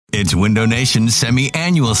It's Window Nation's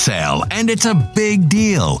semi-annual sale, and it's a big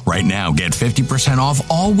deal. Right now, get 50% off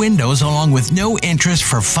all windows along with no interest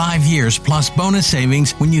for 5 years plus bonus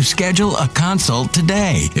savings when you schedule a consult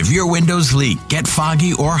today. If your windows leak, get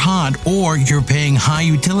foggy or hot, or you're paying high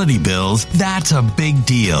utility bills, that's a big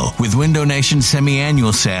deal. With Window Nation's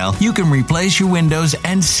semi-annual sale, you can replace your windows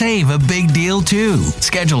and save a big deal too.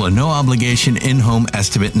 Schedule a no-obligation in-home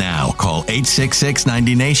estimate now. Call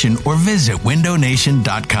 866-90-NATION or visit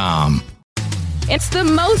windownation.com. It's the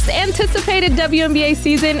most anticipated WNBA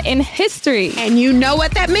season in history. And you know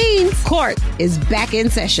what that means. Court is back in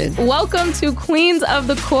session. Welcome to Queens of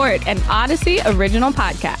the Court, an Odyssey original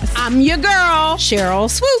podcast. I'm your girl, Cheryl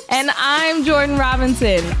Swoop. And I'm Jordan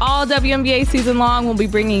Robinson. All WNBA season long, we'll be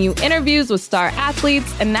bringing you interviews with star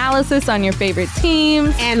athletes, analysis on your favorite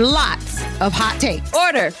teams, and lots of hot takes.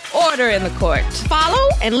 Order in the court. Follow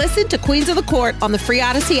and listen to Queens of the Court on the free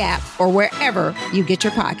Odyssey app or wherever you get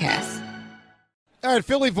your podcasts. All right,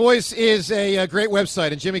 Philly Voice is a great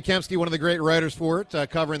website, and Jimmy Kempski, one of the great writers for it,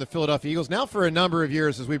 covering the Philadelphia Eagles. Now for a number of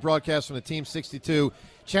years as we broadcast from the Team 62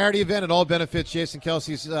 charity event. It all benefits Jason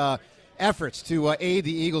Kelsey's efforts to aid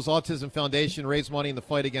the Eagles Autism Foundation, raise money in the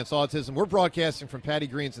fight against autism. We're broadcasting from Patty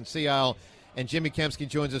Green's in Sea Isle, and Jimmy Kempski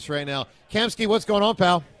joins us right now. Kempski, what's going on,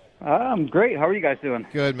 pal? I'm great. How are you guys doing?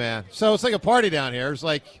 Good, man. So it's like a party down here. It's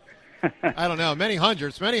like, I don't know, many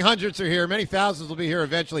hundreds are here. Many thousands will be here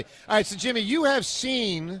eventually. All right, so, Jimmy, you have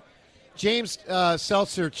seen James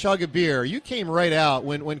Seltzer chug a beer. You came right out.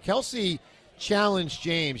 When Kelsey challenged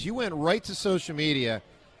James, you went right to social media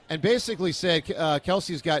and basically said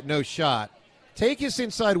Kelsey's got no shot. Take us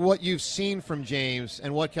inside what you've seen from James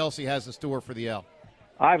and what Kelsey has in store for the L.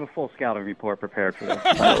 I have a full scouting report prepared for this.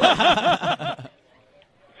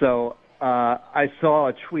 So I saw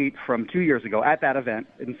a tweet from 2 years ago at that event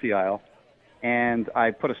in Sea Isle, and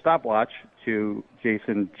I put a stopwatch to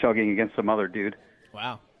Jason chugging against some other dude.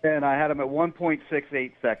 Wow. And I had him at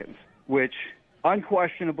 1.68 seconds, which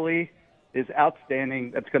unquestionably is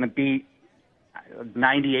outstanding. That's going to beat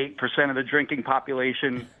 98% of the drinking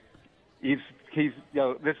population. He's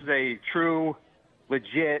this is a true,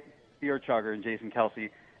 legit beer chugger in Jason Kelsey.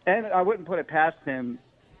 And I wouldn't put it past him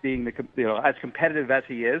being as competitive as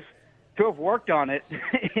he is, to have worked on it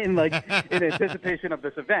in anticipation of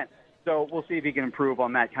this event. So we'll see if he can improve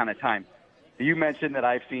on that kind of time. You mentioned that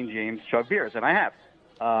I've seen James chug beers, and I have.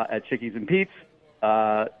 At Chickies and Pete's,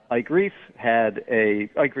 Ike Reese, I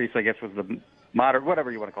guess, was the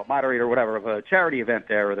whatever you want to call it, moderator, whatever, of a charity event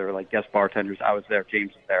there, where there were like guest bartenders. I was there,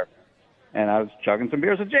 James was there, and I was chugging some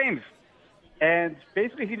beers with James. And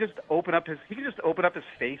basically, he can just open up his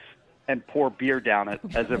face and pour beer down it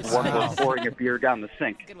as if one was pouring a beer down the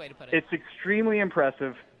sink. Good way to put it. It's extremely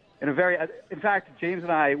impressive. In fact, James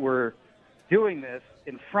and I were doing this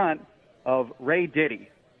in front of Ray Diddy,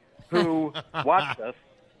 who watched us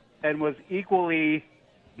and was equally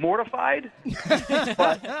mortified,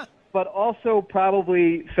 but also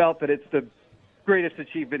probably felt that it's the greatest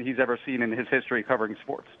achievement he's ever seen in his history covering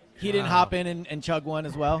sports. He didn't hop in and chug one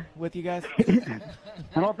as well with you guys?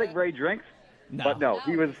 I don't think Ray drinks, but no,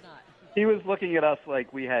 he was looking at us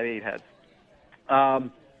like we had 8 heads.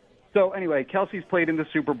 So anyway, Kelsey's played in the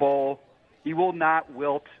Super Bowl. He will not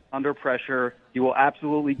wilt under pressure. He will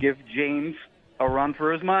absolutely give James a run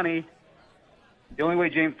for his money. The only way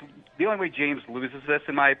James loses this,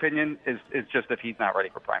 in my opinion, is just if he's not ready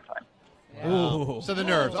for prime time. Ooh. So the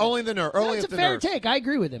nerves, only the nerves. That's a fair take. I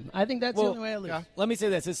agree with him. I think that's the only way I lose. Let me say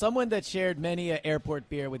this. As someone that shared many an airport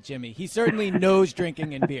beer with Jimmy, he certainly knows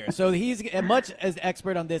drinking and beer. So he's as much as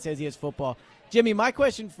expert on this as he is football. Jimmy, my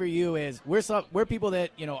question for you is, we're people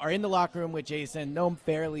that are in the locker room with Jason, know him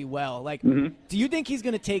fairly well. Do you think he's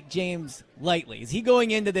going to take James lightly? Is he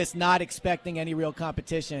going into this not expecting any real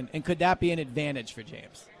competition, and could that be an advantage for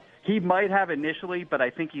James? He might have initially, but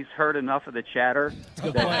I think he's heard enough of the chatter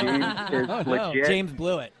that James is legit. James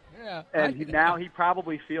blew it. Yeah. And now he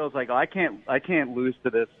probably feels like, I can't lose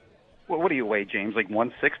to this. What do you weigh, James? Like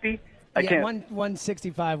 160? I can't.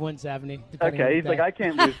 165, 170. Okay, he's like, I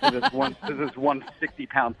can't lose to this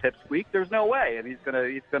 160-pound pipsqueak. There's no way. And he's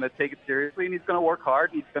gonna take it seriously, and he's gonna work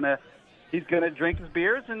hard. And he's gonna drink his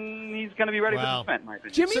beers, and he's gonna be ready for the event. In my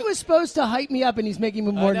opinion. Jimmy was supposed to hype me up, and he's making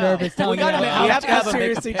me more nervous. Telling me how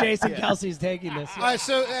seriously Jason Kelsey's taking this. All right,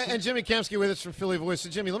 so and Jimmy Kempski with us from Philly Voice. So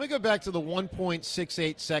Jimmy, let me go back to the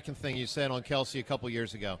 1.68 second thing you said on Kelsey a couple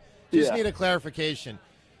years ago. Just need a clarification.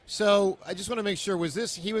 So I just want to make sure, was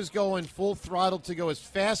this he was going full throttle to go as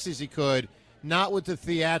fast as he could, not with the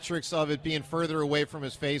theatrics of it being further away from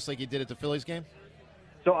his face like he did at the Phillies game?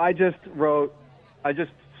 So I just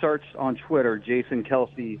searched on Twitter Jason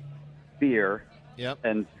Kelsey beer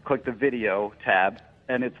and clicked the video tab,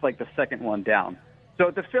 and it's like the second one down. So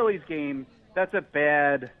at the Phillies game, that's a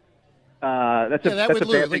bad. That would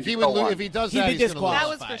lose. Like he would lose if he does that. He's going to lose. That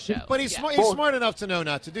was for show. But he's smart enough to know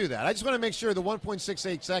not to do that. I just want to make sure the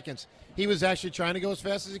 1.68 seconds, he was actually trying to go as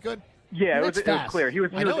fast as he could. Yeah, it was clear. He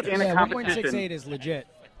was in a competition. 1.68 is legit.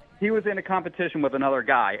 He was in a competition with another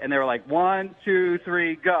guy, and they were like 1, 2,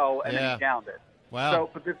 3, go, and then he downed it. Wow. So,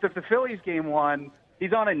 but if the Phillies game won,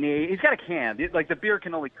 he's on a knee. He's got a can. Like the beer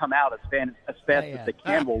can only come out as fast as the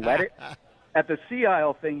can will let it. At the Sea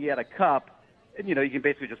Isle thing, he had a cup. And, you can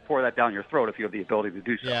basically just pour that down your throat if you have the ability to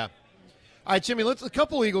do so. Yeah. All right, Jimmy, let's a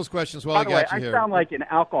couple Eagles questions while By the way, you here. I sound like an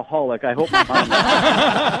alcoholic. I hope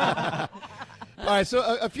All right,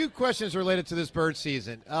 so a few questions related to this bird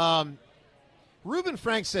season. Reuben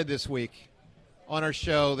Frank said this week on our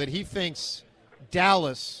show that he thinks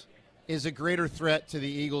Dallas is a greater threat to the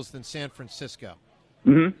Eagles than San Francisco.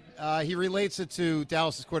 Mm-hmm. He relates it to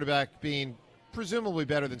Dallas's quarterback being presumably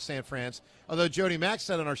better than San Fran's, although Jody Mack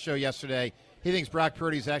said on our show yesterday he thinks Brock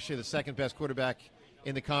Purdy is actually the second-best quarterback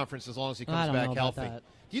in the conference as long as he comes back healthy.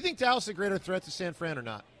 Do you think Dallas is a greater threat to San Fran or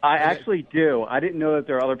not? I actually do. I didn't know that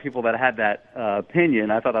there are other people that had that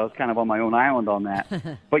opinion. I thought I was kind of on my own island on that.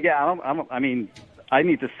 But, yeah, I mean, I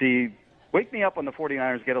need to see – wake me up when the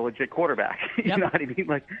 49ers get a legit quarterback. You know what I mean?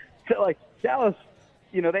 Like Dallas,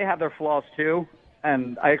 they have their flaws too.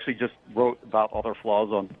 And I actually just wrote about all their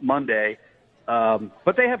flaws on Monday.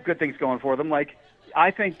 But they have good things going for them. Like, I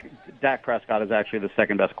think Dak Prescott is actually the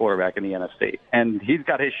second-best quarterback in the NFC. And he's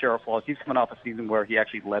got his share of flaws. He's coming off a season where he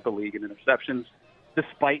actually led the league in interceptions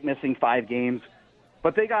despite missing 5 games.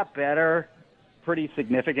 But they got better pretty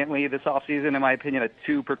significantly this offseason, in my opinion, at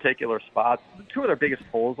 2 particular spots. 2 of their biggest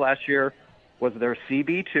holes last year was their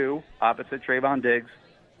CB2 opposite Trayvon Diggs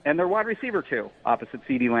and their wide receiver 2 opposite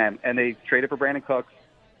CeeDee Lamb. And they traded for Brandon Cooks.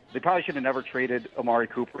 They probably should have never traded Amari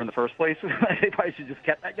Cooper in the first place. They probably should just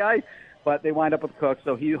kept that guy. But they wind up with Cooks,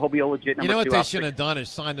 so he'll be a legit number 2. You know what they should have done is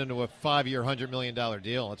signed him to a 5-year, $100 million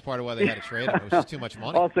deal. That's part of why they had to trade him. It was just too much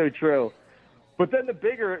money. Also true. But then the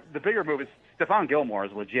bigger move is Stephon Gilmore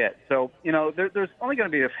is legit. So, there's only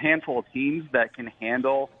going to be a handful of teams that can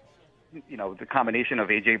handle, the combination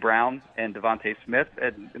of A.J. Brown and Devontae Smith.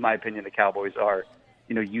 And in my opinion, the Cowboys are,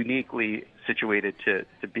 uniquely situated to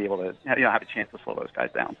be able to, have a chance to slow those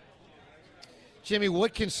guys down. Jimmy,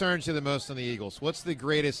 what concerns you the most on the Eagles? What's the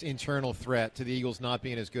greatest internal threat to the Eagles not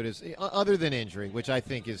being as good as, other than injury, which I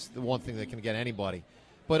think is the one thing that can get anybody?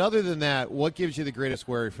 But other than that, what gives you the greatest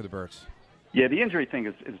worry for the Birds? Yeah, the injury thing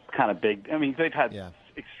is kind of big. I mean, they've had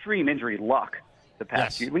extreme injury luck the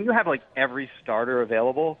past year. When you have, every starter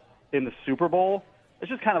available in the Super Bowl, it's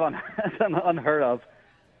just kind of unheard of.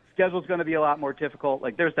 Schedule's going to be a lot more difficult.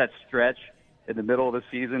 There's that stretch in the middle of the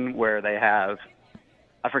season where they have –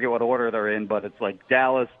 I forget what order they're in, but it's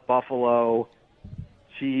Dallas, Buffalo,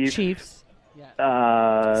 Chiefs,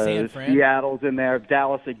 San Fran. Seattle's in there,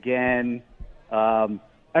 Dallas again.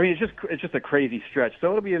 It's just a crazy stretch. So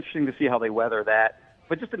it'll be interesting to see how they weather that.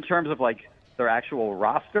 But just in terms of their actual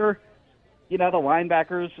roster, the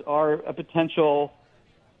linebackers are a potential.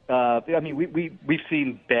 We've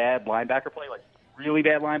seen bad linebacker play, really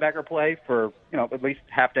bad linebacker play for at least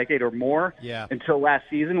half decade or more. Yeah. Until last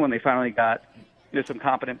season when they finally got. Some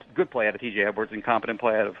good play out of T.J. Edwards and competent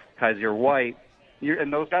play out of Kaiser White,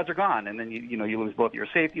 and those guys are gone. And then you lose both your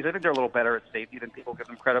safeties. I think they're a little better at safety than people give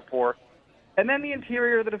them credit for. And then the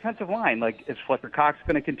interior of the defensive line, is Fletcher Cox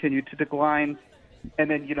going to continue to decline?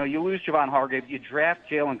 And then you lose Javon Hargrave, you draft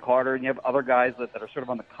Jalen Carter, and you have other guys that are sort of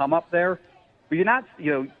on the come up there. But you're not.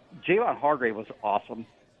 Javon Hargrave was awesome.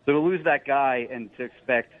 So to lose that guy and to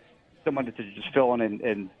expect someone to just fill in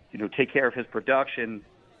and take care of his production.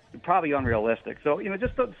 Probably unrealistic. So,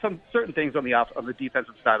 just some certain things on the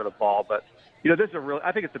defensive side of the ball. But, this is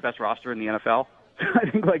I think it's the best roster in the NFL. I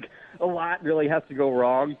think, a lot really has to go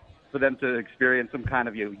wrong for them to experience some kind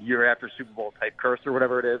of, year after Super Bowl type curse or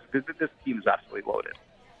whatever it is. This team is absolutely loaded.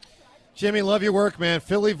 Jimmy, love your work, man.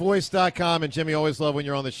 PhillyVoice.com. And, Jimmy, always love when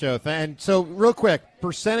you're on the show. And so, real quick,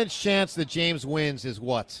 percentage chance that James wins is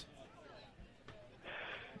what?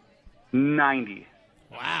 90.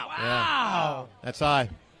 Wow. Yeah. That's high.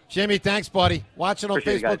 Jimmy, thanks, buddy. Watch it on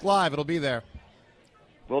Facebook Live. It'll be there.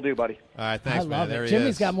 Will do, buddy. All right, thanks, man. There he is.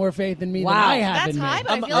 Jimmy's got more faith in me than I have That's in high, me.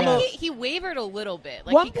 but I feel like he wavered a little bit.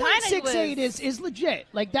 1.68 is legit.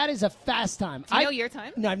 That is a fast time. Do you know your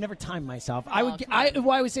time? No, I've never timed myself. I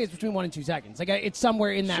would say it's between 1 and 2 seconds. It's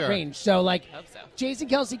somewhere in that range. So, hope so. Jason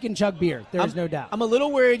Kelsey can chug beer. There's no doubt. I'm a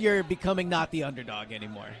little worried you're becoming not the underdog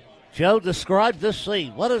anymore. Joe, describe this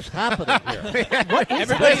scene. What is happening here?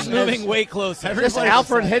 Everybody's moving way closer. Is this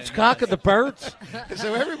Alfred Hitchcock and the Birds?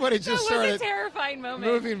 So everybody just That was a started terrifying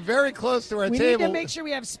moment. moving very close to our We table. need to make sure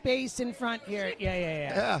we have space in front here.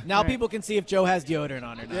 Yeah. Now people can see if Joe has deodorant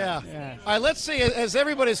on or not. Yeah. All right, let's see. As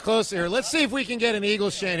everybody's close here, let's see if we can get an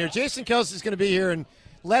Eagles chant here. Jason Kelsey's going to be here in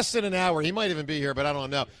less than an hour. He might even be here, but I don't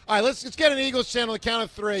know. All right, let's get an Eagles chant on the count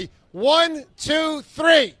of 3. 1, 2,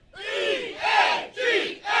 3.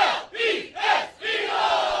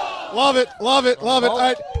 Love it. All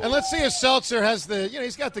right, and let's see if Seltzer has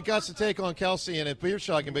he's got the guts to take on Kelsey in it beer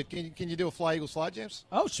shocking, but can you do a Fly Eagles Fly, James?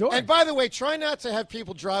 Oh, sure. And by the way, try not to have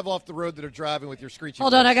people drive off the road that are driving with your screeching.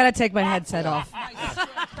 Hold on, I got to take my headset off.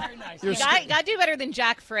 Very nice. Your Got to do better than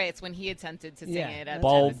Jack Fritz when he attempted to sing it at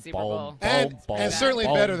the Super Bowl. and certainly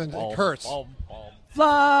better than Kurtz.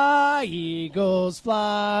 Fly, Eagles,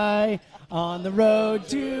 fly on the road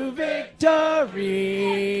to victory.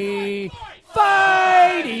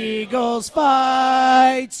 Fight, Eagles,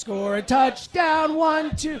 fight. Score a touchdown.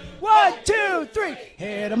 1, 2, 1, 2, 3.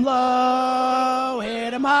 Hit 'em low,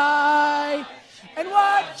 hit 'em high. And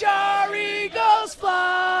watch our Eagles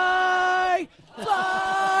fly.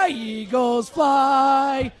 Fly, Eagles,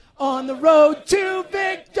 fly on the road to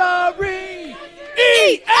victory.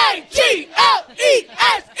 E-A-G-L-E-S,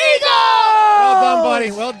 Eagles! Well done,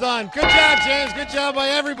 buddy. Well done. Good job, James. Good job by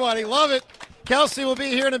everybody. Love it. Kelsey will be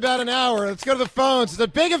here in about an hour. Let's go to the phones. It's a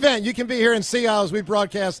big event. You can be here in Seattle as we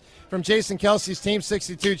broadcast from Jason Kelsey's Team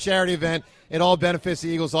 62 charity event. It all benefits the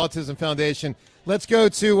Eagles Autism Foundation. Let's go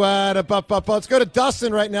to let's go to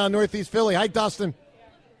Dustin right now in Northeast Philly. Hi, Dustin.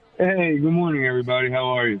 Hey, good morning, everybody. How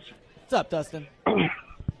are you? What's up, Dustin?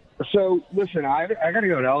 So, listen, I got to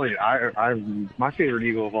go to Elliott. My favorite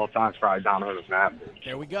Eagle of all time is probably Donovan McNabb.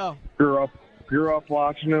 There we go. Grew up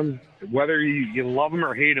watching him. Whether you love him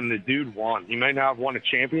or hate him, the dude won. He might not have won a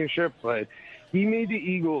championship, but he made the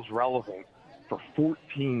Eagles relevant for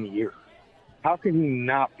 14 years. How can he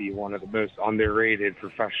not be one of the most underrated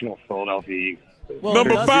professional Philadelphia Eagles? Well,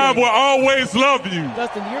 Number Dustin, 5 will always love you.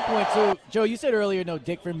 Dustin, to your point, so, Joe, you said earlier,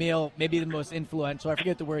 Dick Vermeil, maybe the most influential, I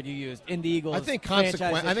forget the word you used, in the Eagles I think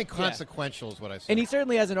franchise. consequential is what I said. And he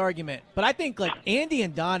certainly has an argument. But I think, Andy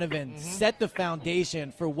and Donovan set the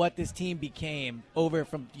foundation for what this team became over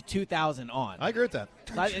from 2000 on. I agree with that.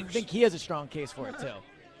 I think he has a strong case for it, too.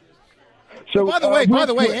 So, by the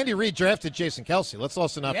way, Andy Reid drafted Jason Kelsey. Let's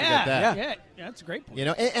also not forget that. Yeah, that's a great point.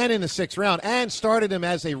 And in the 6th round, and started him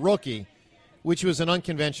as a rookie, which was an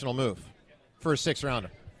unconventional move for a 6th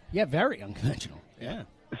rounder. Yeah, very unconventional. Yeah.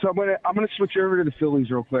 So I'm gonna switch over to the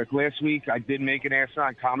Phillies real quick. Last week I did make an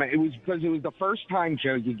asinine comment. It was because it was the first time,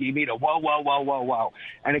 Joe, you gave me the whoa,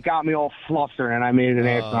 and it got me all flustered, and I made an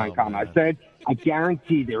asinine comment. I said I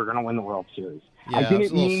guaranteed they were going to win the World Series. Yeah, I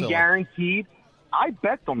didn't mean silly. Guaranteed. I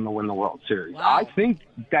bet them to win the World Series. Wow. I think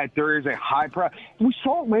that there is a high price. We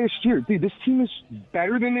saw it last year. Dude, this team is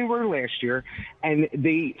better than they were last year, and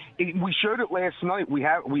we showed it last night. We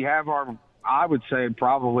have our, I would say,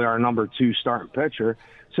 probably our number 2 starting pitcher.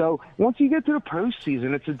 So once you get to the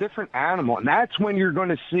postseason, it's a different animal, and that's when you're going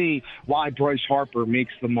to see why Bryce Harper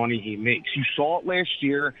makes the money he makes. You saw it last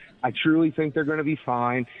year. I truly think they're going to be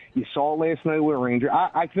fine. You saw it last night with Ranger.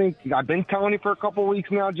 I think I've been telling you for a couple of weeks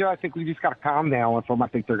now, Joe. I think we just got to calm down with them. I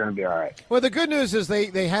think they're going to be all right. Well, the good news is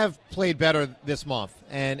they have played better this month,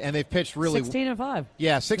 and they've pitched really 16-5.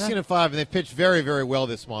 Yeah, 16-5, and they've pitched very, very well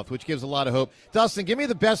this month, which gives a lot of hope. Dustin, give me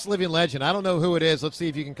the best living legend. I don't know who it is. Let's see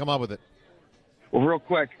if you can come up with it. Well, real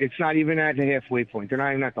quick, it's not even at the halfway point. They're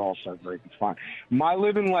not even at the All-Star break. It's fine. My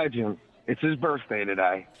living legend, it's his birthday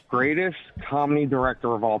today. Greatest comedy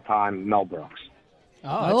director of all time, Mel Brooks.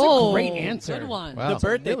 Oh, that's a great answer. Good one. Wow. The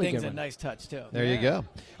birthday really thing's good a one. nice touch, too. There you go.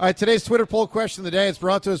 All right, today's Twitter poll question of the day is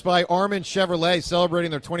brought to us by Armin Chevrolet,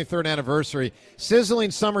 celebrating their 23rd anniversary.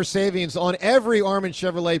 Sizzling summer savings on every Armin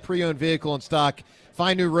Chevrolet pre-owned vehicle in stock.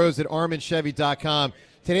 Find new roads at arminchevy.com.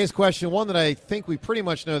 Today's question, one that I think we pretty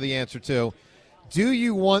much know the answer to. Do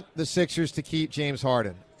you want the Sixers to keep James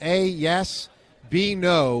Harden? A, yes. B,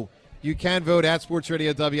 no. You can vote at Sports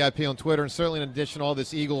Radio WIP on Twitter, and certainly in addition to all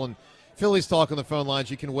this Eagle and Phillies talk on the phone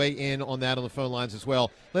lines, you can weigh in on that on the phone lines as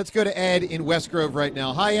well. Let's go to Ed in West Grove right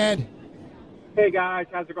now. Hi, Ed. Hey, guys.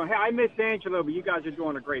 How's it going? Hey, I miss Angelo, but you guys are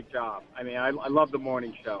doing a great job. I mean, I love the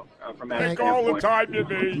morning show from that Take all the time you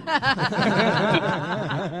need.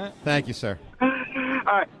 Thank you, sir. All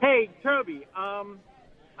right. Hey, Toby,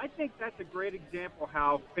 I think that's a great example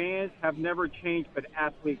how fans have never changed, but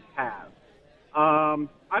athletes have. I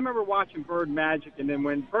remember watching Bird Magic, and then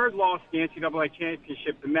when Bird lost the NCAA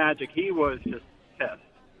championship to Magic, he was just pissed.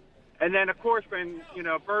 And then, of course, when,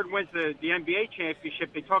 Bird wins the NBA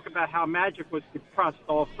championship, they talk about how Magic was depressed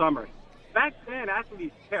all summer. Back then,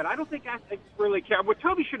 athletes cared. I don't think athletes really care. What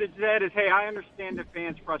Toby should have said is, hey, I understand the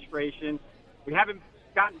fans' frustration. We haven't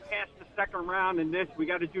gotten past the second round in this. We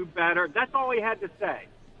got to do better. That's all he had to say.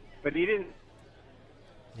 But he didn't.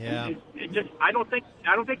 Yeah. I don't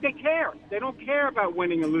think they care. They don't care about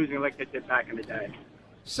winning and losing like they did back in the day.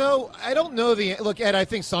 So I don't know look, Ed, I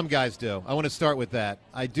think some guys do. I want to start with that.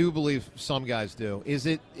 I do believe some guys do. Is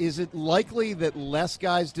it likely that less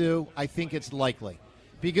guys do? I think it's likely.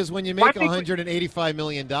 Because when you make $185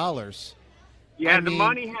 million, the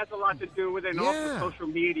money has a lot to do with it, and also social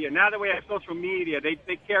media. Now that we have social media, they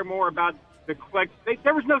care more about the clicks.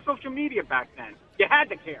 There was no social media back then. You had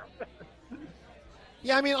to care.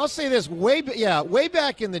 Yeah, I mean, I'll say this. Way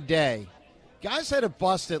back in the day, guys had to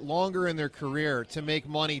bust it longer in their career to make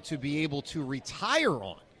money to be able to retire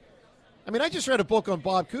on. I mean, I just read a book on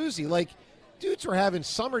Bob Cousy. Like, dudes were having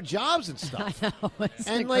summer jobs and stuff. I know,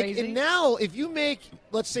 and crazy? And now, if you make,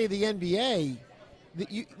 let's say, the NBA,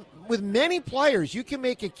 with many players, you can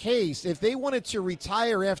make a case if they wanted to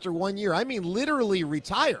retire after 1 year. I mean, literally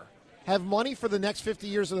retire, have money for the next 50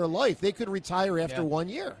 years of their life. They could retire after 1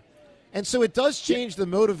 year, and so it does change the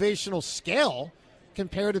motivational scale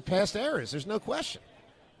compared to past eras. There's no question.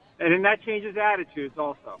 And then that changes attitudes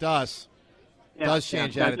also. Does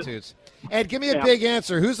change attitudes. Ed, give me a big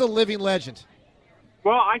answer. Who's a living legend?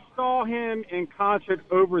 Well, I saw him in concert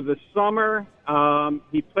over the summer.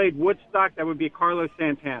 He played Woodstock. That would be Carlos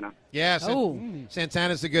Santana. Yeah,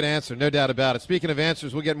 Santana's a good answer, no doubt about it. Speaking of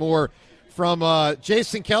answers, we'll get more from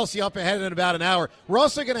Jason Kelsey up ahead in about an hour. We're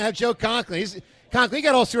also going to have Joe Conklin. Conklin, you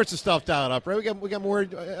got all sorts of stuff dialed up, right? We got more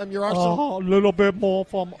on your arsenal? A little bit more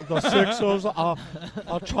from the Sixers. I'm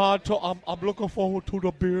looking forward to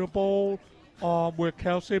the beer bowl with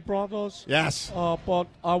Kelsey brothers. Yes. But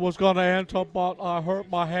I was going to enter, but I hurt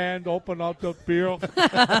my hand, open up the beer.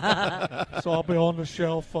 So I'll be on the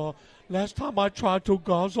shelf. Last time I tried to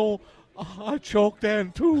guzzle, I choked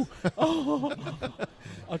then too.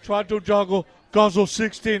 I tried to guzzle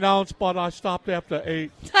 16 ounce, but I stopped after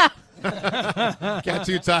 8. Got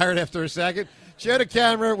too tired after a second. Show to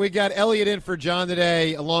camera. We got Elliot in for John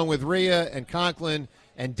today, along with Rhea and Conklin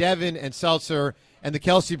and Devin and Seltzer. And the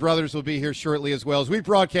Kelsey brothers will be here shortly as well as we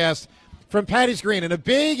broadcast from Patty's Green. And a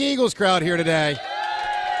big Eagles crowd here today.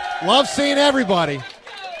 Love seeing everybody.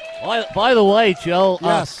 By the way, Joe,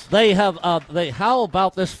 yes. They have. How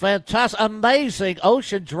about this fantastic, amazing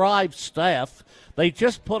Ocean Drive staff? They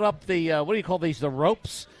just put up the what do you call these? The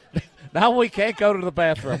ropes. Now we can't go to the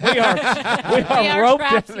bathroom. We are roped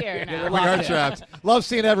trapped here now. We are trapped. Love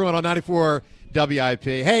seeing everyone on 94 WIP.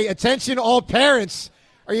 Hey, attention all parents.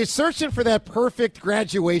 Are you searching for that perfect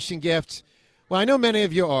graduation gift? Well, I know many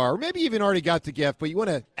of you are, or maybe even already got the gift, but you want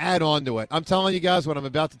to add on to it. I'm telling you guys, what I'm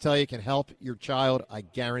about to tell you can help your child. I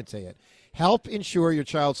guarantee it. Help ensure your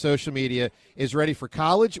child's social media is ready for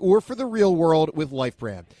college or for the real world with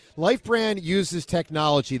LifeBrand. LifeBrand uses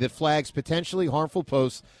technology that flags potentially harmful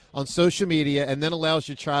posts on social media and then allows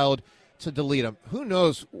your child to delete them. Who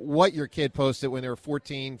knows what your kid posted when they were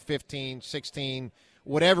 14, 15, 16,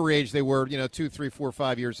 whatever age they were, 2, 3, 4,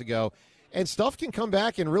 5 years ago. And stuff can come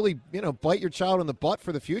back and really, bite your child in the butt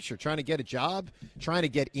for the future, trying to get a job, trying to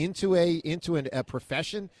get into a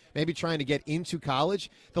profession, maybe trying to get into college.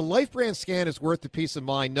 The LifeBrand scan is worth the peace of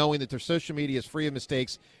mind knowing that their social media is free of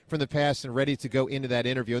mistakes from the past and ready to go into that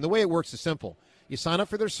interview. And the way it works is simple. You sign up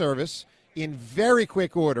for their service. In very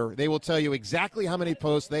quick order, they will tell you exactly how many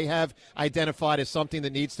posts they have identified as something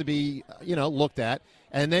that needs to be, looked at.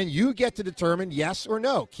 And then you get to determine yes or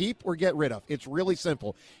no, keep or get rid of. It's really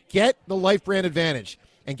simple. Get the LifeBrand advantage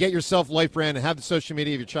and get yourself LifeBrand and have the social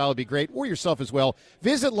media of your child be great, or yourself as well.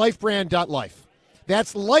 Visit lifebrand.life.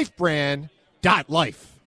 That's lifebrand.life.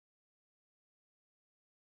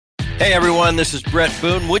 Hey everyone, this is Brett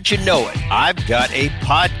Boone. Would you know it? I've got a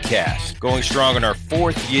podcast going strong in our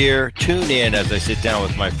 4th year. Tune in as I sit down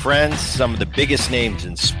with my friends, some of the biggest names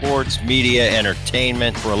in sports, media,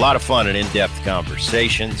 entertainment, for a lot of fun and in-depth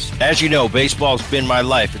conversations. As you know, baseball's been my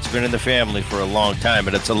life. It's been in the family for a long time,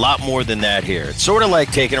 but it's a lot more than that here. It's sort of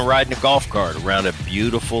like taking a ride in a golf cart around a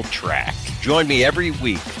beautiful track. Join me every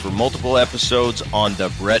week for multiple episodes on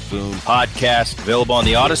the Brett Boone Podcast, available on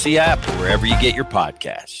the Odyssey app or wherever you get your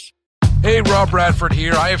podcasts. Hey, Rob Bradford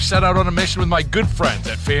here. I have set out on a mission with my good friends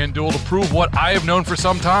at FanDuel to prove what I have known for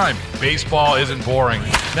some time. Baseball isn't boring.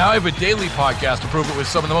 Now I have a daily podcast to prove it with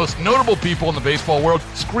some of the most notable people in the baseball world,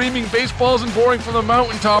 screaming baseball isn't boring from the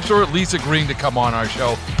mountaintops, or at least agreeing to come on our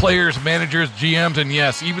show. Players, managers, GMs, and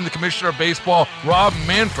yes, even the commissioner of baseball, Rob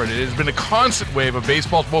Manfred. It has been a constant wave of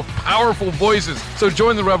baseball's most powerful voices. So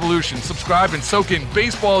join the revolution. Subscribe and soak in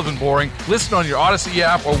Baseball Isn't Boring. Listen on your Odyssey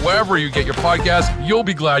app or wherever you get your podcast. You'll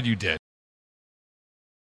be glad you did.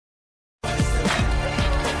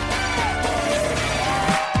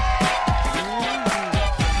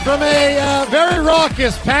 From a very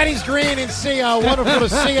raucous Patty's Green in Seattle. Wonderful to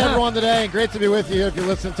see everyone today, and great to be with you here. If you're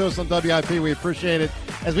listening to us on WIP, we appreciate it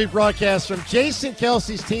as we broadcast from Jason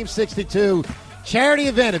Kelsey's Team 62 charity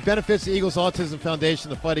event. It benefits the Eagles Autism Foundation,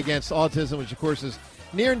 the fight against autism, which, of course, is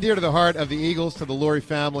near and dear to the heart of the Eagles, to the Lurie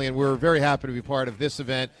family, and we're very happy to be part of this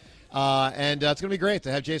event. And it's going to be great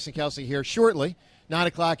to have Jason Kelsey here shortly. 9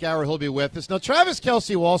 o'clock hour, he'll be with us. Now, Travis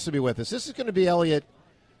Kelsey will also be with us. This is going to be, Elliot,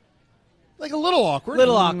 like a little awkward.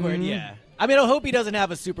 Yeah. I mean, I hope he doesn't have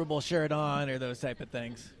a Super Bowl shirt on or those type of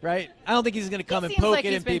things, right? I don't think he's going to come and poke like it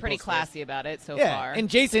in he's been people's pretty classy about it so yeah. far. And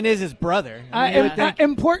Jason is his brother.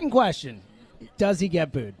 Important question. Does he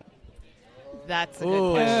get booed? That's a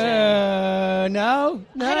good question. No.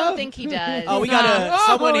 I don't think he does. Oh, we got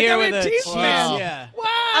someone here with a teach man. Yeah. Wow.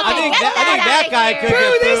 I think that guy could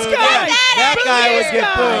get booed. This guy. That guy would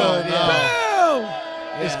get booed.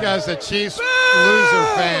 This guy's a Chiefs loser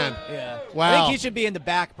fan. Yeah. Wow. I think he should be in the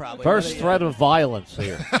back probably. First threat of violence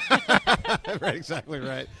here. Right, exactly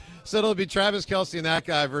right. So it'll be Travis Kelsey and that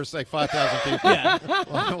guy versus like 5,000 people.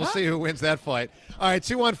 Yeah. We'll see who wins that fight. All right,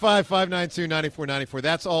 215-592-9494.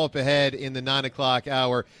 That's all up ahead in the 9 o'clock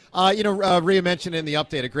hour. Rhea mentioned in the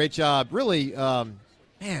update, a great job. Really,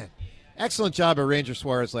 excellent job by Ranger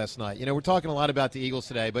Suarez last night. We're talking a lot about the Eagles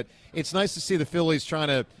today, but it's nice to see the Phillies trying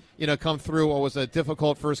to come through what was a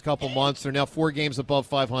difficult first couple months. They're now 4 games above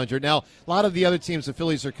 500. Now, a lot of the other teams the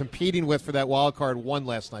Phillies are competing with for that wild card won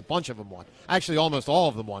last night. A bunch of them won. Actually, almost all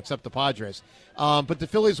of them won, except the Padres. But the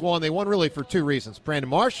Phillies won. They won really for 2 reasons. Brandon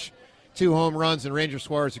Marsh, 2 home runs, and Ranger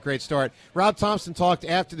Suarez, a great start. Rob Thompson talked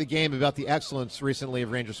after the game about the excellence recently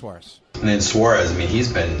of Ranger Suarez. And then Suarez,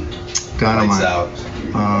 he's been dynamite. Lights out.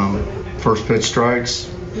 First pitch strikes,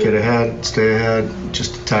 get ahead, stay ahead,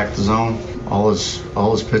 just attack the zone. All his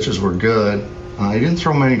pitches were good. He didn't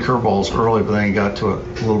throw many curveballs early, but then he got to it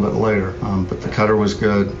a little bit later. But the cutter was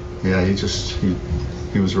good. Yeah, he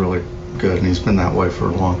was really good, and he's been that way for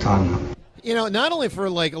a long time now. Not only for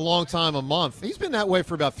like a long time, a month. He's been that way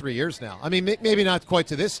for about 3 years now. I mean, maybe not quite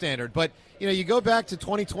to this standard, but you go back to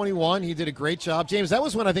 2021. He did a great job. James, that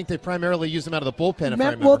was when I think they primarily used him out of the bullpen. If I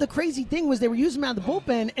remember. Well, the crazy thing was they were using him out of the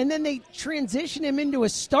bullpen, and then they transitioned him into a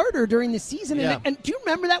starter during the season. Yeah. And do you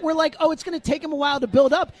remember that? We're like, it's going to take him a while to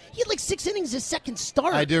build up. He had like 6 innings his second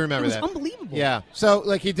start. I do remember that. It was unbelievable. Yeah. So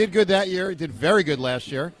he did good that year. He did very good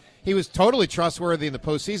last year. He was totally trustworthy in the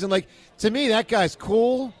postseason. To me, that guy's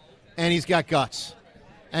cool, and he's got guts.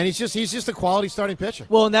 And he's just a quality starting pitcher.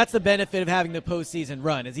 Well, and that's the benefit of having the postseason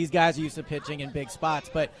run, is these guys are used to pitching in big spots.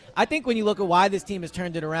 But I think when you look at why this team has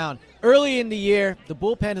turned it around, early in the year, the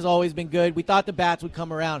bullpen has always been good. We thought the bats would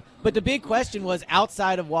come around. But the big question was,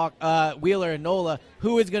 outside of Wheeler and Nola,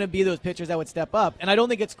 who is going to be those pitchers that would step up? And I don't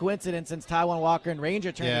think it's coincidence since Taijuan Walker and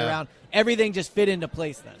Ranger turned it around. Everything just fit into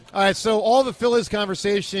place then. All right, so all the Phillies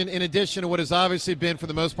conversation, in addition to what has obviously been, for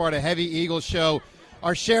the most part, a heavy Eagles show,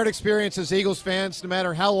 our shared experience as Eagles fans, no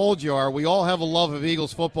matter how old you are, we all have a love of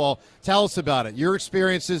Eagles football. Tell us about it. Your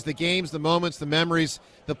experiences, the games, the moments, the memories,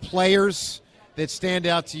 the players that stand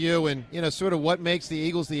out to you, and, sort of what makes the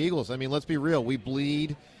Eagles the Eagles. I mean, let's be real. We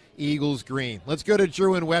bleed Eagles green. Let's go to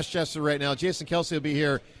Drew in Westchester right now. Jason Kelsey will be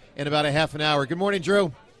here in about a half an hour. Good morning,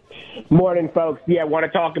 Drew. Morning, folks. Yeah, I want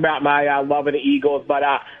to talk about my love of the Eagles, but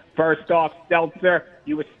first off, Seltzer,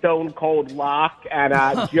 you were stone cold lock, and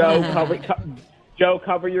Joe,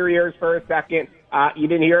 cover your ears for a second. You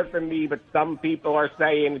didn't hear it from me, but some people are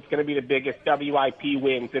saying it's going to be the biggest WIP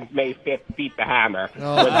win since May 5th beat the Hammer.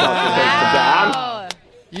 Wow.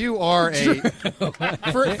 You are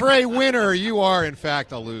for a winner, you are, in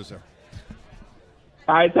fact, a loser.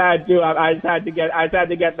 I just had to get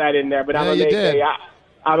that in there, but I'm going to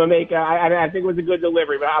make I think it was a good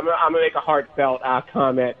delivery, but I'm going to make a heartfelt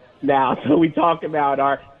comment now. So we talk about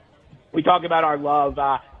our love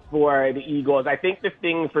for the Eagles. I think the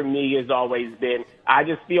thing for me has always been, I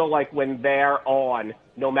just feel like when they're on,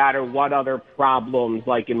 no matter what other problems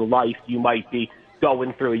in life you might be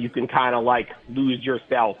going through, you can kind of lose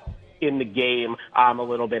yourself in the game a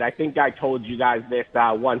little bit. I think I told you guys this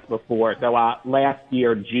once before. So last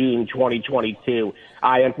year, June 2022,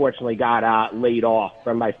 I unfortunately got laid off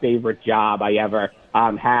from my favorite job I ever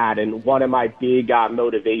had. And one of my big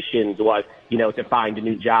motivations was, to find a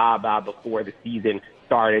new job before the season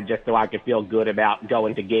started, just so I could feel good about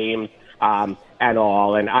going to games and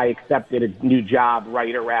all. And I accepted a new job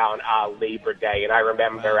right around Labor Day. And I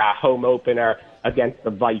remember a home opener against the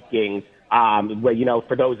Vikings, where,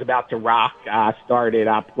 for those about to rock, started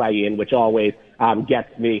playing, which always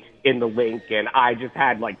gets me in the link. And I just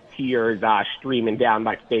had tears streaming down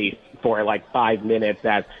my face for 5 minutes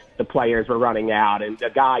as the players were running out. And the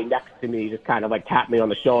guy next to me just kind of tapped me on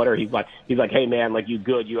the shoulder. He's like, hey man, you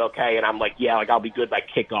good? You okay? And I'm like, yeah, I'll be good by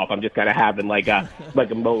kickoff. I'm just kind of having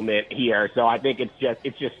a moment here. So I think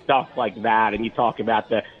it's just stuff like that. And you talk about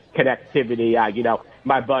the connectivity,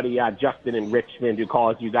 my buddy Justin in Richmond, who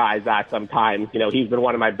calls you guys sometimes, he's been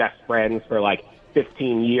one of my best friends for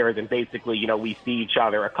 15 years, and basically, we see each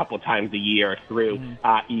other a couple times a year through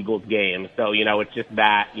Eagles games. So, it's just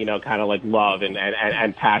that, kind of love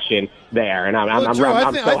and passion there. And I'm so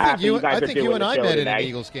happy you guys are doing the show today. I think you and I met in an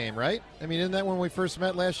Eagles game, right? I mean, isn't that when we first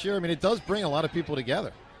met last year? I mean, it does bring a lot of people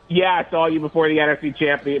together. Yeah, I saw you before the NFC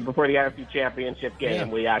Championship game.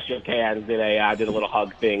 Yeah. We shook hands, did a little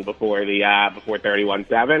hug thing before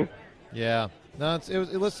 31-7. Yeah. No,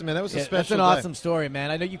 listen, man, that was a special That's an awesome story, man.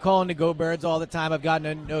 I know you call in the Go Birds all the time. I've gotten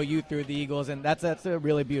to know you through the Eagles, and that's a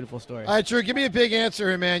really beautiful story. All right, Drew, give me a big answer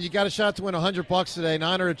here, man. You got a shot to win $100 today in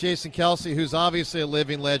honor of Jason Kelsey, who's obviously a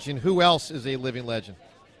living legend. Who else is a living legend?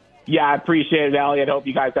 Yeah, I appreciate it, Elliot. Hope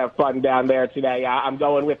you guys have fun down there today. I'm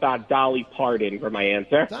going with Dolly Parton for my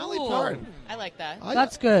answer. Dolly Parton. I like that.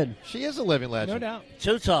 That's good. She is a living legend. No doubt.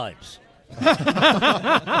 2 times.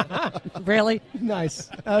 Really? Nice.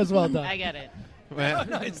 That was well done. I get it. Man,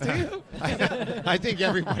 nice to you. I think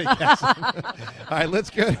everybody gets it. All right, let's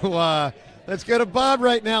go to Bob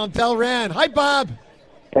right now in Delran. Hi, Bob.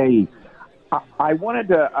 Hey, I wanted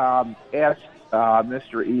to ask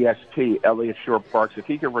Mr. ESP, Elliot Shore Parks, if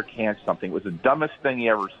he could recant something. It was the dumbest thing he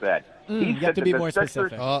ever said. You have to be more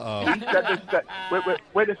specific. Uh-oh. He said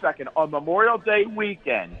wait a second. On Memorial Day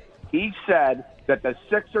weekend, he said that the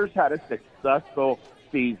Sixers had a successful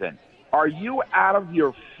season. Are you out of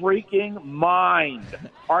your freaking mind?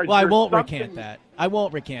 I won't recant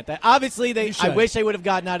that. Obviously, I wish they would have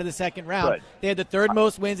gotten out of the second round. Good. They had the third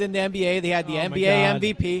most wins in the NBA. They had the NBA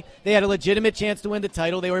MVP. They had a legitimate chance to win the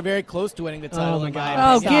title. They were very close to winning the title.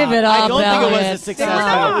 Give it up, I don't think it was a success.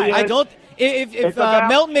 I don't. If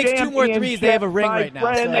Melton makes 2 more threes, they have a ring right now.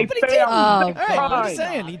 But he did. I'm just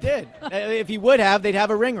saying, he did. If he would have, they'd have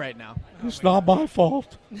a ring right now. It's not my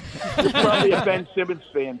fault. You're probably a Ben Simmons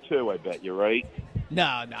fan, too, I bet you, right? No,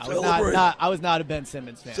 I was not a Ben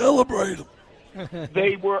Simmons fan. Celebrate him.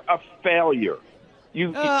 They were a failure.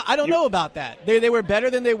 I don't know about that. They were better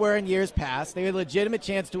than they were in years past. They had a legitimate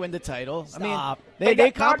chance to win the title. Stop. I mean, they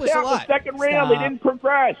accomplished a lot. In the second round, they didn't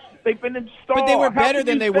progress. They've been installed. But they were better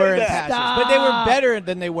than they were in past years. But they were better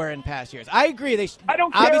than they were in past years. I agree. I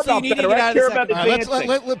don't care obviously about you need that. to get out of the second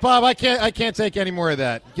round. Let Bob, I can't take any more of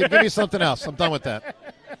that. Give me something else. I'm done with that.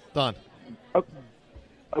 Done.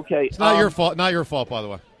 Okay. It's not your fault. Not your fault, by the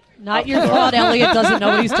way. Not your fault. Elliot doesn't know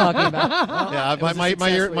what he's talking about. Yeah,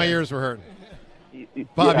 my ears were hurting.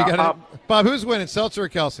 Bob, you got it. Bob, who's winning, Seltzer or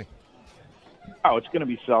Kelsey? Oh, it's going to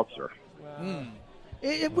be Seltzer.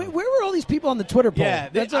 Where were all these people on the Twitter poll? Yeah,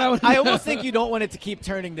 that's I what I almost think you don't want it to keep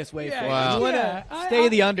turning this way. Wow. You want to stay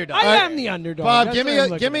the underdog. I am the underdog. Bob,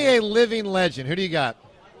 That's give me a living legend. Who do you got?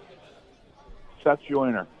 Seth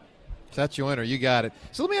Joyner. Seth Joyner, you got it.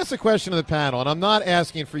 So let me ask a question to the panel, and I'm not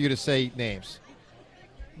asking for you to say names,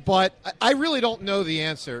 but I really don't know the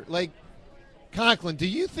answer. Like, Conklin, do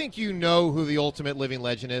you think you know who the ultimate living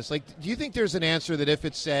legend is? Like, do you think there's an answer that if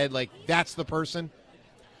it's said, like, that's the person?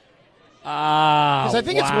 Because I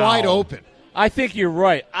think it's wide open. I think you're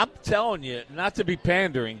right. I'm telling you, not to be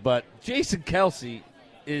pandering, but Jason Kelsey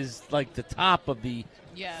is like the top of the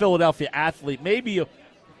Philadelphia athlete. Maybe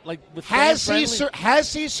like with has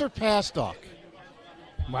he surpassed Doc?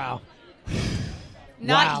 Wow.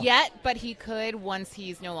 Not yet, but he could once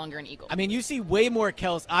he's no longer an Eagle. I mean, you see way more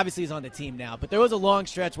Kelsey. Obviously, he's on the team now, but there was a long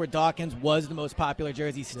stretch where Dawkins was the most popular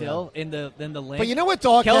jersey still in the link. But you know what,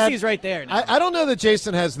 Doc? Kelsey's right there now. I don't know that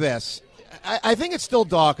Jason has this. I think it's still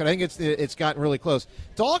Doc, and I think it's gotten really close.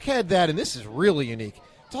 Doc had that, and this is really unique.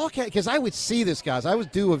 Doc had, because I would see this, guys. I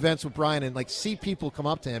would do events with Brian and like see people come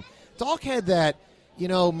up to him. Doc had that. You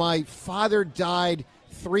know, my father died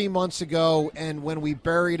 3 months ago, and when we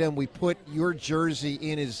buried him, we put your jersey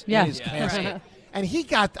in his casket. And he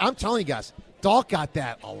got, I'm telling you guys, Dahl got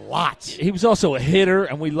that a lot. He was also a hitter,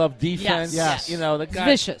 and we love defense. Yes. You know, the guy.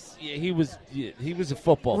 Vicious. Yeah, he was a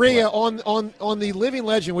football Rhea, player. on the living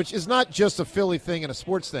legend, which is not just a Philly thing and a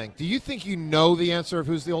sports thing, do you think you know the answer of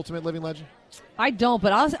who's the ultimate living legend? I don't,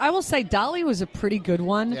 but I will say Dolly was a pretty good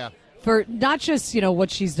one. Yeah. For not just, what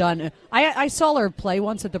she's done. I saw her play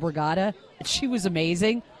once at the Borgata. She was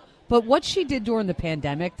amazing. But what she did during the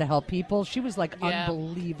pandemic to help people, she was,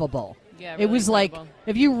 unbelievable. Yeah, it was incredible.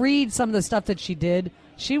 if you read some of the stuff that she did,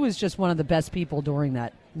 she was just one of the best people during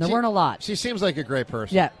that. And there weren't a lot. She seems like a great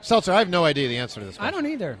person. Yeah. Seltzer, I have no idea the answer to this question. I don't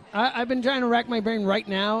either. I've been trying to rack my brain right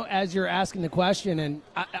now as you're asking the question, and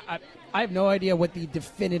I have no idea what the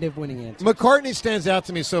definitive winning answer is. McCartney stands out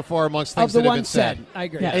to me so far amongst things Of the that have one been said. said, I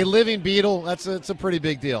agree. Yeah. A living Beatle, it's a pretty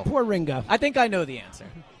big deal. Poor Ringo. I think I know the answer.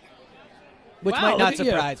 Which Wow, might look not at you.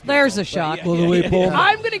 surprise people. There's a but shock. yeah, Well, the way Paul-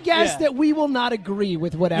 I'm going to guess Yeah. that we will not agree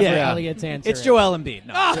with whatever Elliot's answer It's is. Joel Embiid.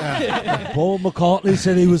 No. Paul McCartney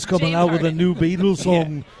said he was coming James out with a Harden. new Beatles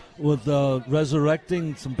song with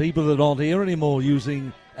resurrecting some people that aren't here anymore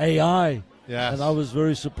using AI. Yes. And I was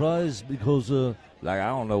very surprised because I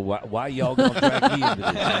don't know why y'all gonna drag me into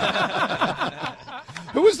this.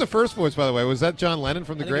 Who was the first voice, by the way? Was that John Lennon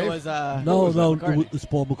from the grave? It was, no, it's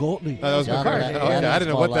Paul McCartney. Oh, that was McCartney. Okay, I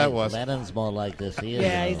didn't know what that was. Lennon's more like this here.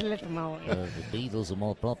 Yeah, he's a little more. The Beatles are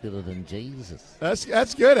more popular than Jesus. That's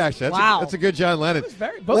good, actually. That's a good John Lennon.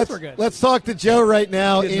 Both were good. Let's talk to Joe right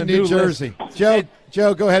now Getting in a New new Jersey.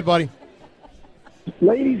 Joe, go ahead, buddy.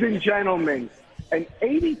 Ladies and gentlemen, an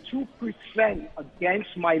 82%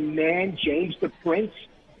 against my man, James the Prince.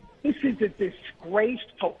 This is a disgrace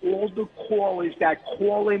to all the callers that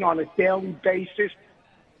call in on a daily basis.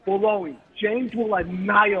 Baloney. James will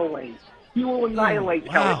annihilate. He will annihilate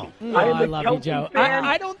Kelsey. I am a love you, Kelsey Joe. fan.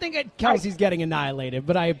 I don't think Kelsey's getting annihilated,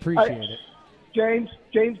 but I appreciate it. James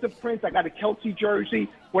the Prince, I got a Kelsey jersey.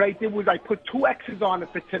 What I did was I put 2 X's on it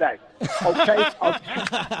for today. Okay?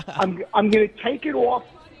 I'm going to take it off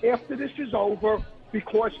after this is over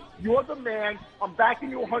because you're the man. I'm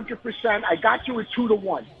backing you 100%. I got you at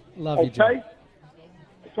 2-1. Love you, Joe. Okay?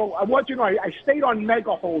 So I want you to know I stayed on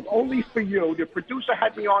mega hold only for you. The producer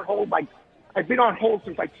had me on hold I've been on hold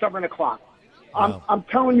since 7 o'clock. Wow. I'm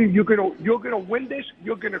telling you, you're gonna win this.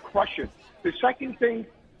 You're gonna crush it. The second thing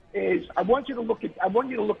is I want you to look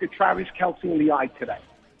at Travis Kelce in the eye today.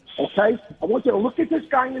 Okay? I want you to look at this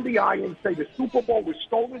guy in the eye and say the Super Bowl was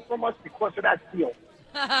stolen from us because of that field.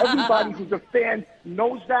 Everybody who's a fan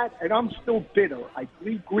knows that, and I'm still bitter. I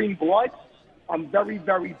bleed green blood. I'm very,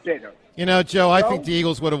 very bitter. Joe, I think the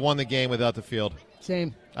Eagles would have won the game without the field.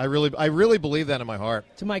 Same. I really believe that in my heart.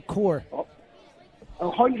 To my core.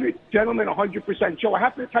 100%. Joe, I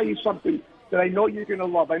have to tell you something that I know you're going to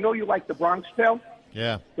love. I know you like The Bronx Tale,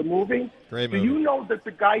 Yeah. the movie. Great movie. Do you know that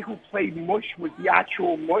the guy who played Mush was the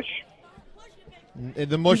actual Mush?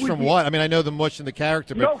 The Mush He was from the- what? I mean, I know the Mush in the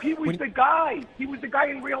character, but No, he was the guy. He was the guy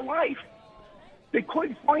in real life. They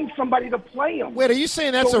couldn't find somebody to play him. Wait, are you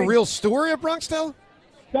saying that's So a real story of Bronx Tale?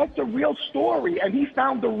 That's a real story, and he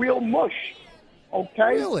found the real Mush.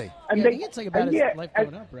 Okay? Really? And Yeah, they, I think it's about and his yeah, life and,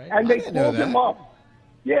 growing up, right? And I they didn't know called him that. up.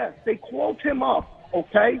 Yeah, they called him up,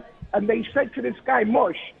 okay? And they said to this guy,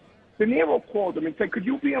 Mush, De Niro called him and said, could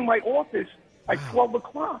you be in my office at 12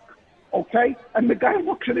 o'clock, okay? And the guy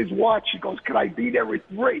looks at his watch. He goes, could I be there at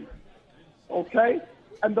 3, okay?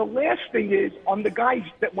 And the last thing is, on the guy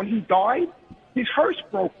that when he died, his hearse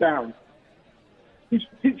broke down.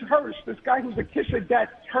 His hearse, this guy who's a kiss of death,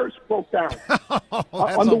 his hearse broke down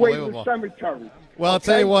on the way to the unbelievable. cemetery. Well, I'll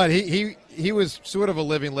tell you Okay? what, he was sort of a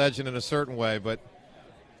living legend in a certain way, but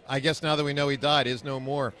I guess now that we know he died, is no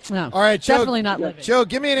more. No, All right, Joe. definitely not living. Joe,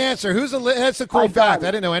 give me an answer. That's a cool I got fact. it.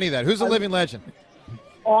 I didn't know any of that. Who's a living legend?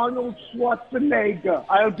 Arnold Schwarzenegger.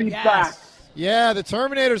 I'll be back. Yeah, the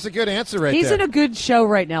Terminator's a good answer right He's there. in a good show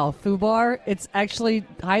right now, Fubar. It's actually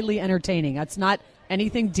highly entertaining. It's not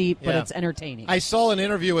anything deep, but Yeah. it's entertaining. I saw an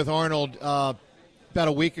interview with Arnold about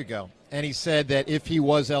a week ago, and he said that if he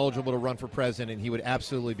was eligible to run for president, he would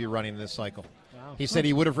absolutely be running in this cycle. He said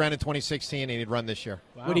he would have ran in 2016 and he'd run this year.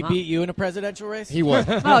 Would he beat you in a presidential race? He would.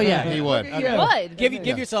 Oh, yeah. He would. He would.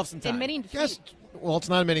 Give yourself some time. Admitting defeat. Yes. Well, it's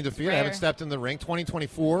not admitting defeat. I Rare. haven't stepped in the ring.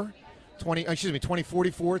 2024,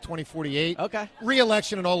 2044, 2048. Okay.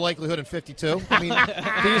 Re-election in all likelihood in 52. I mean,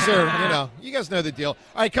 these are, you guys know the deal.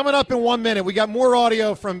 All right, coming up in 1 minute, we got more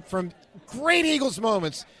audio from great Eagles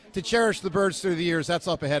moments to cherish the birds through the years. That's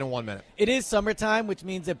up ahead in 1 minute. It is summertime, which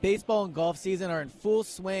means that baseball and golf season are in full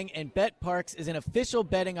swing, and Bet Parks is an official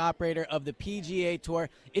betting operator of the PGA Tour.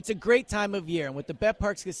 It's a great time of year, and with the Bet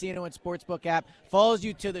Parks Casino and Sportsbook app, follows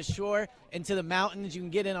you to the shore and to the mountains. You can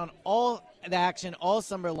get in on all the action all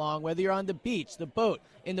summer long, whether you're on the beach, the boat,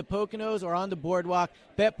 in the Poconos, or on the boardwalk.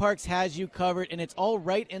 BetParx has you covered, and it's all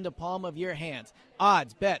right in the palm of your hands.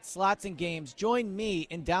 Odds, bets, slots, and games. Join me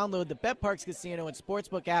and download the BetParx Casino and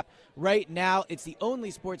Sportsbook app right now. It's the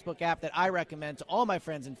only sportsbook app that I recommend to all my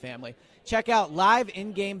friends and family. Check out live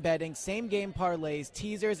in-game betting, same-game parlays,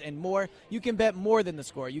 teasers, and more. You can bet more than the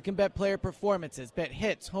score. You can bet player performances, bet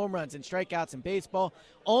hits, home runs, and strikeouts in baseball.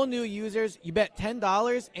 All new users, you bet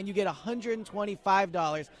 $10 and you get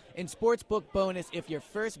 $125 in sportsbook bonus if your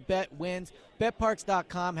first bet wins.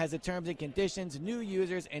 BetParx.com has the terms and conditions. New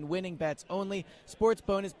users and winning bets only. Sports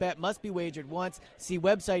bonus bet must be wagered once. See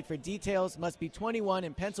website for details. Must be 21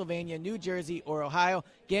 in Pennsylvania, New Jersey, or Ohio.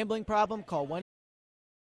 Gambling problem? Call 1.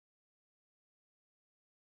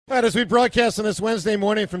 All right, as we broadcast on this Wednesday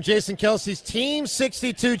morning from Jason Kelsey's Team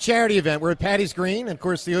 62 charity event, we're at Patty's Green, and, of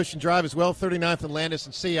course, the Ocean Drive as well, 39th and Landis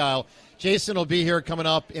and Sea Isle. Jason will be here coming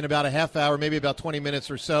up in about a half hour, maybe about 20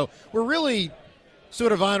 minutes or so. We're really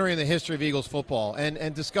sort of honoring the history of Eagles football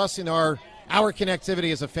and discussing our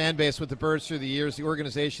connectivity as a fan base with the Birds through the years, the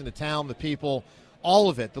organization, the town, the people, all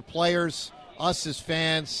of it, the players, us as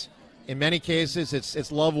fans. In many cases,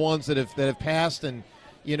 it's loved ones that have passed and,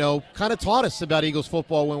 you know, kind of taught us about Eagles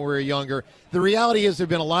football when we were younger. The reality is there have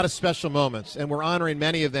been a lot of special moments, and we're honoring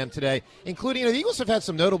many of them today, including, the Eagles have had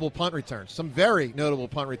some notable punt returns, some very notable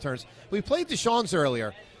punt returns. We played Deshaun's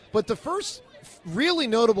earlier, but the first really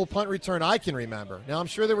notable punt return I can remember, now I'm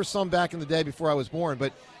sure there were some back in the day before I was born,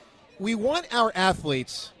 but we want our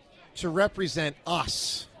athletes to represent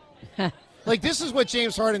us. Like, this is what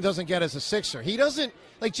James Harden doesn't get as a Sixer. He doesn't,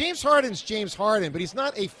 like, James Harden's James Harden, but he's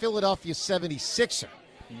not a Philadelphia 76er.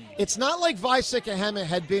 It's not like Vi Sikahema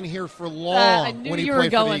had been here for long when he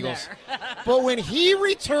played for the Eagles. But when he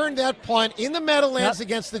returned that punt in the Meadowlands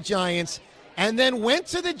against the Giants and then went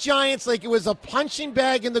to the Giants like it was a punching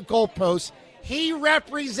bag in the goalpost, he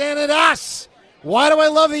represented us. Why do I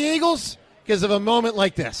love the Eagles? Because of a moment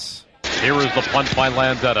like this. Here is the punt by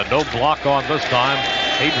Landetta. No block on this time.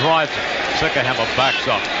 He drives it. Sikahema backs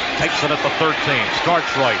up. Takes it at the 13. Starts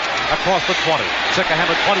right. Across the 20.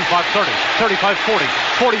 Sikahema 25-30. 35-40.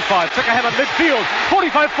 45. Sikahema midfield.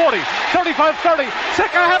 45-40. 35-30.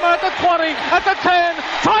 Sikahema at the 20. At the 10.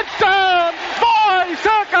 Touchdown! By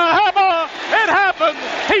Sikahema! It happened!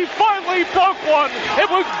 He finally broke one! It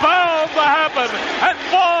was bound to happen! And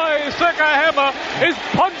By Sikahema is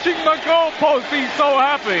punching the goalpost. He's so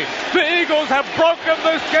happy. The Eagles have broken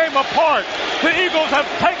this game apart. The Eagles have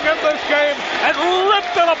taken this game and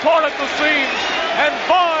ripped it apart at the seams. And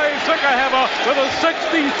By Sikahema with a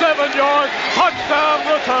 67-yard touchdown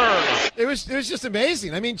return. It was just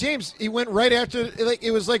amazing. I mean, James, he went right after, like,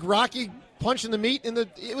 it was like Rocky punching the meat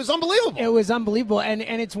it was unbelievable. It was unbelievable, and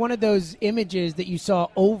it's one of those images that you saw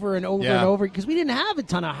over and over and over because we didn't have a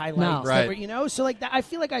ton of highlights, so like that, I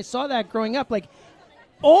feel like I saw that growing up, like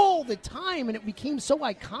all the time, and it became so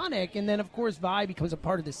iconic. And then, of course, Vi becomes a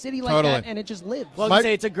part of the city like that, and it just lives. Well, I'd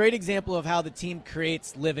say it's a great example of how the team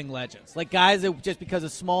creates living legends. Like guys that just because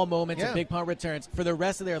of small moments and big punt returns, for the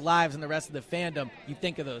rest of their lives and the rest of the fandom, you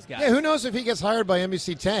think of those guys. Yeah, who knows if he gets hired by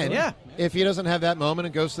NBC 10 if he doesn't have that moment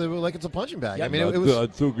and goes to like it's a punching bag. Yeah. I mean, I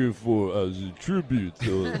took it as a tribute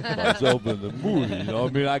to myself in the movie. You know, I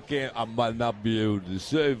mean, I might not be able to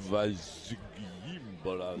say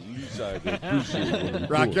but at least I appreciate it.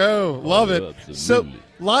 Rocco, love it. Absolutely. So,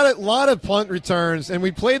 lot of punt returns, and we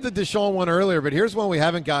played the Deshaun one earlier, but here's one we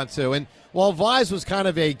haven't gotten to. And while Vi's was kind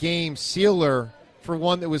of a game sealer for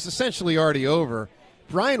one that was essentially already over,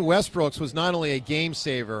 Brian Westbrooks was not only a game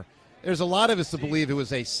saver, there's a lot of us to believe it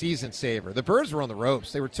was a season saver. The Birds were on the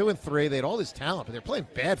ropes. They were 2-3. They had all this talent, but they're playing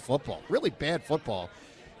bad football, really bad football.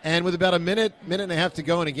 And with about a minute and a half to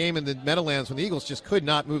go in a game in the Meadowlands when the Eagles just could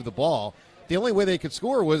not move the ball, the only way they could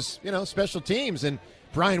score was, special teams. And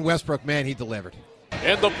Brian Westbrook, man, he delivered.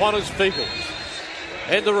 And the punt is Fiegels.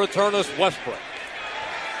 And the return is Westbrook.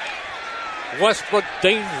 Westbrook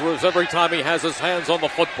dangerous every time he has his hands on the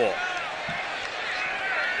football.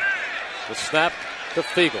 The snap to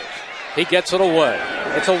Fiegels. He gets it away.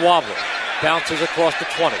 It's a wobbler. Bounces across the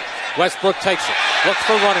 20. Westbrook takes it. Looks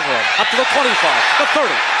for running room. Up to the 25, the 30,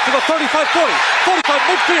 to the 35-40, 45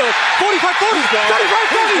 midfield, 45-40,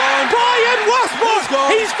 35-40. Brian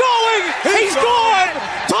Westbrook! He's going! He's gone!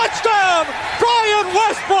 Touchdown! Brian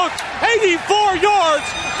Westbrook! 84 yards!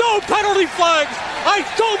 No penalty flags! I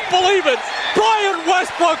don't believe it! Brian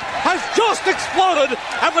Westbrook has just exploded,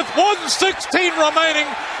 and with 1:16 remaining,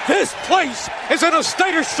 this place is in a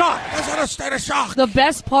state of shock. It's in a state of shock. The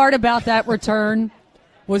best part about that return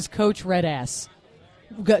was Coach Red Ass.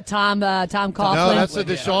 Tom Coughlin. No, that's the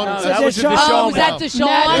Deshaun. That was the Deshaun. Oh, was that Deshaun? This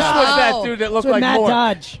was that dude that looked like Matt Moore.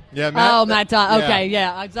 Dodge. Yeah, Matt. Matt Dodge. Okay,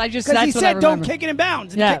 yeah. I just Because he that's what I said, "Don't remember. kick it in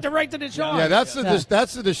bounds," and Yeah. kicked it right to Deshaun. Yeah, that's the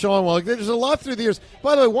Deshaun one. There's a lot through the years.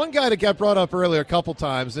 By the way, one guy that got brought up earlier a couple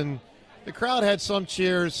times, and the crowd had some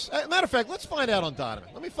cheers. Matter of fact, let's find out on Donovan.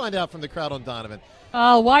 Let me find out from the crowd on Donovan.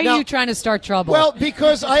 Oh, why Now- are you trying to start trouble? Well,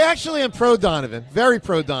 because I actually am pro Donovan, very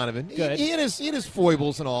pro Donovan. Good. He had his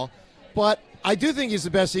foibles and all, but I do think he's the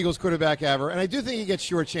best Eagles quarterback ever, and I do think he gets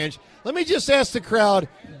shortchanged. Let me just ask the crowd,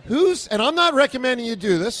 and I'm not recommending you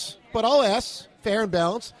do this, but I'll ask, fair and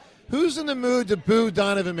balanced, who's in the mood to boo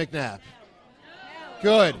Donovan McNabb?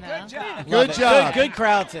 Good. Good job. Good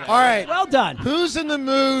crowd today. All right. Well done. Who's in the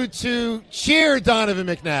mood to cheer Donovan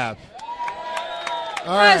McNabb?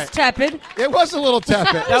 All That's right. tepid. It was a little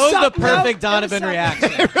tepid. That was the perfect Donovan reaction.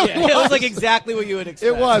 It was like exactly what you would expect.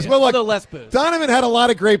 It was. Well, look, although less booze. Donovan had a lot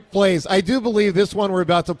of great plays. I do believe this one we're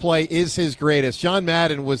about to play is his greatest. John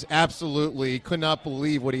Madden was absolutely could not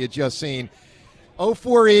believe what he had just seen.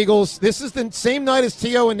 04 Eagles. This is the same night as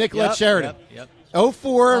T.O. and Nicolette Sheridan. Yep.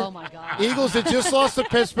 04 Oh, my God. Eagles that just lost to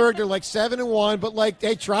Pittsburgh. They're like 7-1, but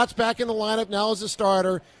hey, Trott's back in the lineup now as a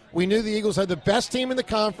starter. We knew the Eagles had the best team in the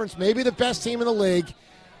conference, maybe the best team in the league.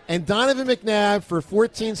 And Donovan McNabb, for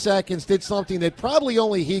 14 seconds, did something that probably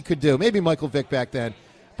only he could do. Maybe Michael Vick back then.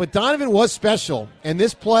 But Donovan was special. And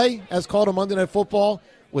this play, as called on Monday Night Football,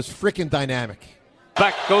 was freaking dynamic.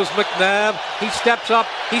 Back goes McNabb. He steps up.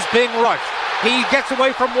 He's being rushed. He gets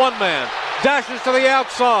away from one man. Dashes to the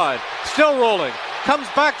outside. Still rolling. Comes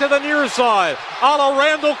back to the near side. A la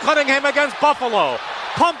Randall Cunningham against Buffalo.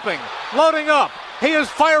 Pumping. Loading up. He is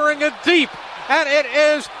firing it deep. And it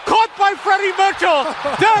is caught by Freddie Mitchell.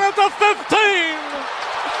 Down at the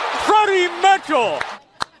 15. Freddie Mitchell.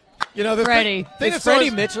 You know, the Freddie. Is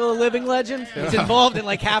Freddie Mitchell a living legend? He's involved in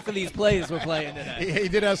like half of these plays we're playing today. He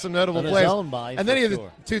did have some notable On his plays. own by, And then he for had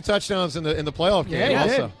sure. 2 touchdowns in the playoff game he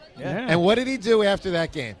also. did. Yeah. And what did he do after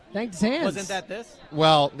that game? Thanked his hands. Wasn't that this?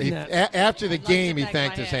 Well, No. after the game, he thank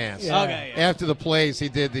thanked my his hands. hands. Yeah. Okay. Yeah. After the plays, he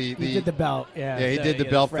did the He did the belt. Yeah. he did the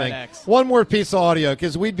yeah, belt Fred thing. X. One more piece of audio,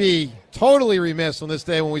 because we'd be totally remiss on this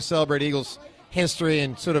day when we celebrate Eagles history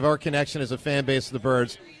and sort of our connection as a fan base of the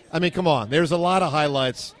Birds. I mean, come on. There's a lot of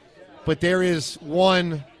highlights, but there is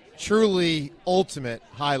one truly ultimate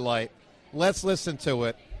highlight. Let's listen to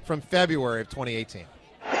it from February of 2018.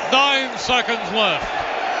 9 seconds left.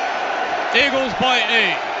 Eagles by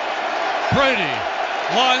 8. Brady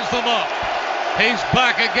lines them up. He's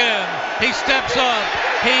back again. He steps up.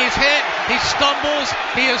 He's hit. He stumbles.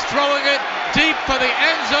 He is throwing it deep for the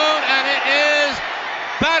end zone, and it is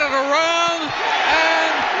batted around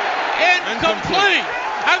and incomplete.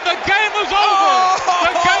 And the game is over.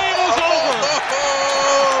 The game is over.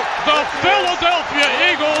 The Philadelphia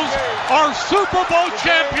Eagles are Super Bowl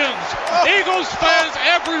champions. Eagles fans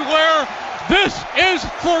everywhere, this is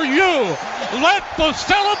for you. Let the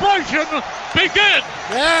celebration begin.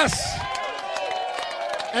 Yes.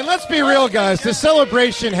 And let's be real, guys. The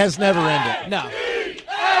celebration has never ended. No.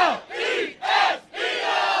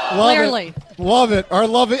 Love Clearly. it. Love it. Or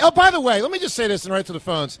love it. Oh, by the way, let me just say this and right to the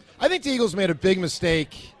phones. I think the Eagles made a big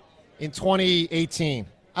mistake in 2018.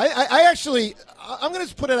 I actually, I'm going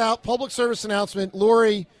to put it out, public service announcement.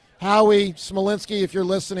 Lori, Howie, Smolinski, if you're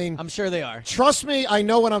listening. I'm sure they are. Trust me, I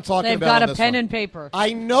know what I'm talking They've about got on a this pen one. and paper.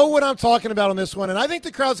 I know what I'm talking about on this one, and I think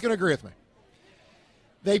the crowd's going to agree with me.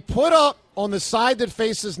 They put up on the side that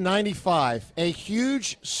faces 95 a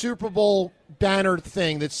huge Super Bowl banner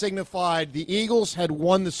thing that signified the Eagles had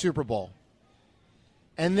won the Super Bowl.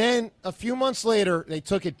 And then a few months later, they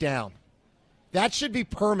took it down. That should be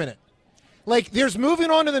permanent. Like, there's moving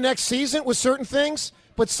on to the next season with certain things,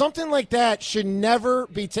 but something like that should never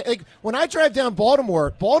be like, when I drive down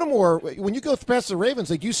Baltimore, when you go past the Ravens,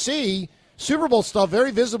 like, you see Super Bowl stuff very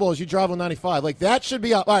visible as you drive on 95. Like, that should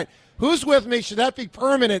be up. All right, who's with me? Should that be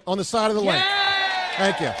permanent on the side of the lane?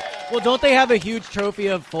 Thank you. Well, don't they have a huge trophy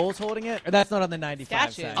of Foles holding it? Or that's not on the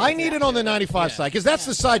 95 side? I need it on the 95 side because that's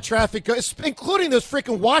the side traffic, including those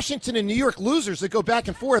freaking Washington and New York losers that go back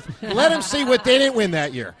and forth. Let them see what they didn't win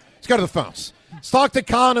that year. Let's go to the phones. Let's talk to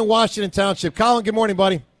Colin in Washington Township. Colin, good morning,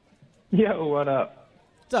 buddy. Yo, what up?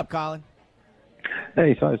 What's up, Colin?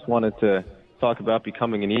 Hey, so I just wanted to talk about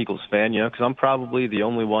becoming an Eagles fan, because I'm probably the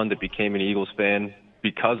only one that became an Eagles fan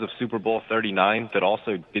because of Super Bowl 39 that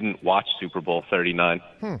also didn't watch Super Bowl 39.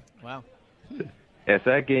 Wow. Yes,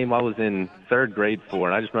 that game I was in third grade for,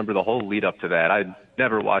 and I just remember the whole lead up to that. I'd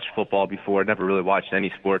never watched football before, never really watched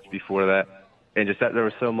any sports before that, and just that there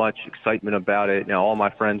was so much excitement about it. All my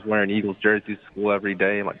friends wearing Eagles jerseys to school every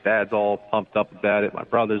day. My dad's all pumped up about it. My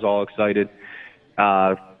brother's all excited.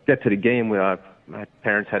 Get to the game. my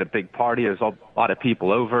parents had a big party. There was a lot of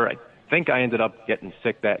people over. I think I ended up getting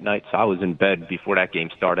sick that night, so I was in bed before that game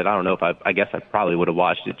started. I don't know if I guess I probably would have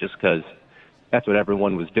watched it just because that's what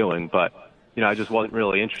everyone was doing, but I just wasn't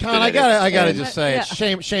really interested. Con, in I gotta just say, it's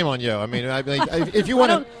shame on you. I mean, if you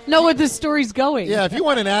want to know where this story's going. Yeah, if you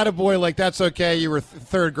want an attaboy, like that's okay. You were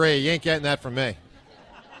third grade. You ain't getting that from me.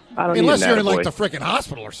 I don't unless need an you're in like attaboy. the freaking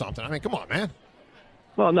hospital or something. I mean, come on, man.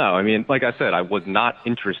 Well, no. I mean, like I said, I was not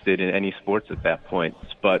interested in any sports at that point,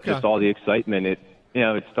 but just all the excitement, it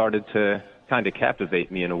started to kind of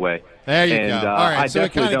captivate me in a way. There you And, go. All right, I so it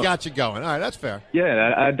definitely kind of don't- got you going. All right, that's fair.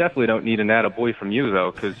 Yeah, I definitely don't need an attaboy from you,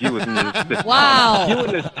 though, because you and this, Wow. you and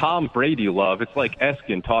this Tom Brady love, it's like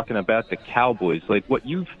Eskin talking about the Cowboys. Like, what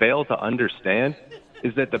you fail to understand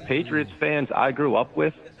is that the Patriots fans I grew up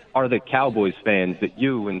with are the Cowboys fans that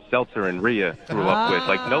you and Seltzer and Rhea grew up with.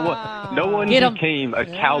 Like, no one Get 'em. became a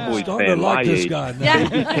Cowboys Starting fan to like my this age. guy now. Yeah.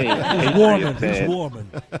 They became He's warming. Patriots He's fans.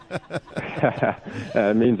 warming.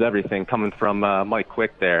 It means everything coming from Mike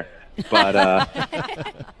Quick there. But,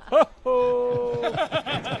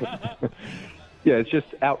 yeah, it's just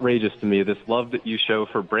outrageous to me, this love that you show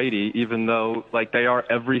for Brady, even though, like, they are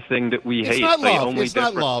everything that we It's hate. not They love. only It's not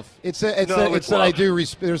different- love. It's No, that love. I do.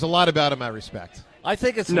 There's a lot about him I respect. I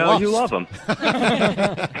think it's No, lust. you love him.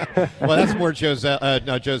 Well, that's more Giselle.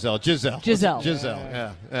 Giselle. Giselle.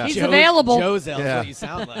 Yeah. He's available. Joselle is Yeah. what you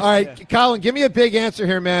sound like. All right, Colin, give me a big answer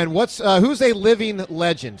here, man. Who's a living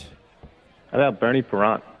legend? How about Bernie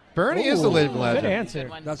Perrant? Bernie is the living Good legend. answer.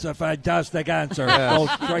 That's a fantastic answer. Yeah. Go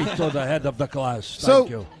straight to the head of the class. So, Thank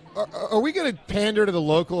you. are we going to pander to the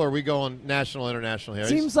local, or are we going national, international here?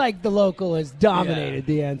 Seems like the local has dominated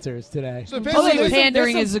the answers today. So I basically, think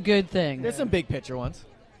pandering some- is a good thing. There's some big picture ones.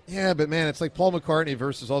 yeah, but man, it's like Paul McCartney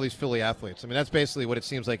versus all these Philly athletes. I mean, that's basically what it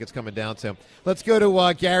seems like it's coming down to. Let's go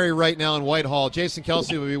to Gary right now in Whitehall. Jason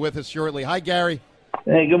Kelsey will be with us shortly. Hi, Gary.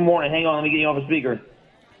 Hey, good morning. Hang on, let me get you off the speaker.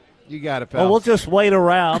 You got it, pal. Well, we'll just wait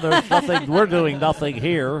around. There's nothing. We're doing nothing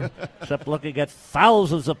here except looking at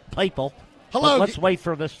thousands of people. Hello, Let's wait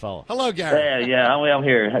for this fellow. Hello, Gary. Yeah, I'm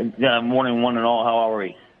here. Morning, one and all. How are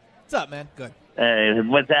we? What's up, man? Good. Hey,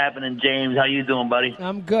 what's happening, James? How you doing, buddy?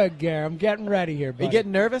 I'm good, Gary. I'm getting ready here, Are buddy. you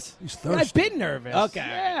getting nervous? He's I've thirsty. been nervous. Okay.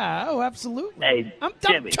 Yeah. Oh, absolutely. Hey, I'm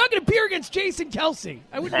Jimmy. chugging a beer against Jason Kelsey.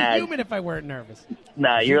 I wouldn't be human if I weren't nervous.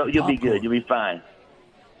 Nah, you'll be Popcorn. good. You'll be fine.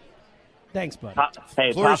 Thanks, buddy.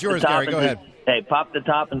 Hey, Floor pop is yours, the top Gary. Go and ahead. Hey, pop the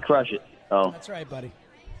top and crush it. Oh, That's right, buddy.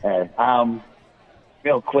 hey,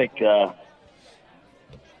 real quick.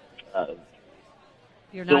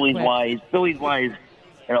 You're not quick. Phillies wise.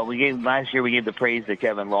 Last year we gave the praise to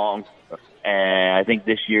Kevin Long, and I think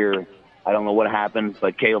this year I don't know what happened,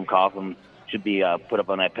 but Caleb Coughlin should be put up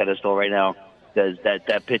on that pedestal right now because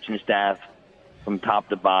that pitching staff from top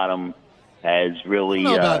to bottom has really. I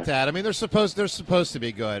don't know about that. I mean, they're supposed to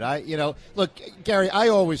be good. Look, Gary, I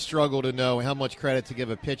always struggle to know how much credit to give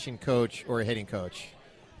a pitching coach or a hitting coach.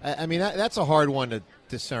 I mean, that's a hard one to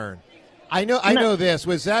discern. I know this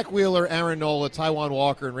with Zach Wheeler, Aaron Nola, Taijuan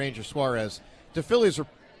Walker, and Ranger Suarez. The Phillies are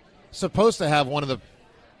supposed to have one of the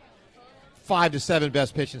 5 to 7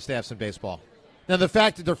 best pitching staffs in baseball. Now, the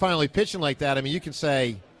fact that they're finally pitching like that, I mean, you can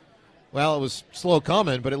say, well, it was slow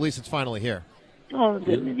coming, but at least it's finally here. Oh,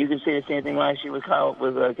 you can say the same thing last year with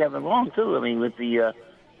Kevin Long too. I mean, with the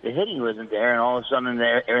hitting wasn't there, and all of a sudden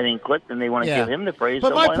everything clicked, and they want to give him the praise. But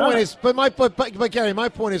so my why point not? is, but Gary, my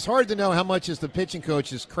point is hard to know how much is the pitching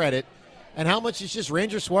coach's credit, and how much is just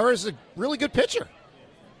Ranger Suarez is a really good pitcher.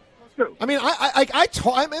 I mean,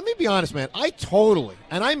 let me be honest, man. I totally,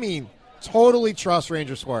 and I mean totally, trust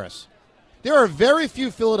Ranger Suarez. There are very few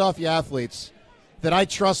Philadelphia athletes that I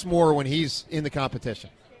trust more when he's in the competition.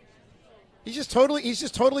 He's just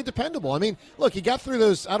totally dependable. I mean, look, he got through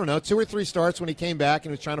those, 2 or 3 starts when he came back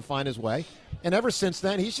and was trying to find his way, and ever since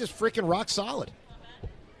then, he's just freaking rock solid.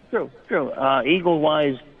 True.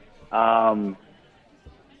 Eagle-wise,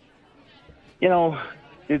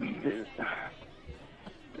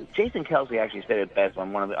 Jason Kelsey actually said it best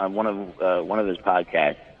on one of his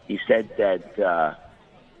podcasts. He said that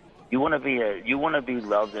you want to be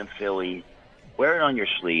loved in Philly, wear it on your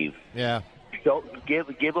sleeve. Yeah. Don't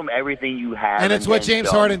give them everything you have. And it's what James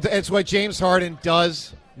don't. Harden. It's what James Harden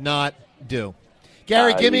does not do.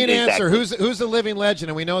 Gary, give me an answer. Who's the living legend?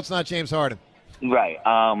 And we know it's not James Harden. Right.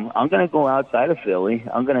 I'm going to go outside of Philly.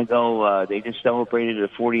 I'm going to go. They just celebrated the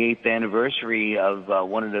 48th anniversary of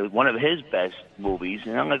one of his best movies,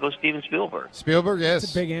 and I'm going to go Steven Spielberg. Spielberg, yes.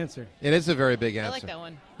 It's a big answer. It is a very big answer. I like that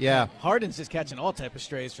one. Yeah. Harden's just catching all type of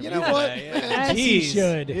strays from You know that what? guy. As Jeez. he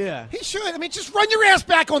should. Yeah. He should. I mean, just run your ass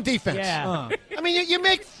back on defense. Yeah. I mean, you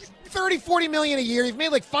make $30-40 million a year. You've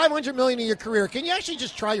made like $500 million in your career. Can you actually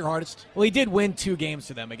just try your hardest? Well, he did win 2 games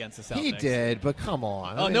for them against the Celtics. He did, but come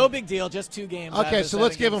on. Oh, no big deal. Just 2 games. Okay, so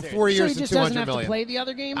let's give him 4 years and $200 million. So he just doesn't have to play the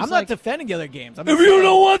other games? I'm not defending the other games. If you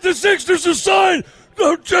don't want the Sixers to sign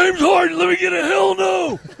James Harden, let me get a hell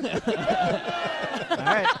no. All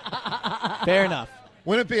right. Fair enough.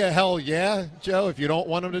 Wouldn't it be a hell yeah, Joe? If you don't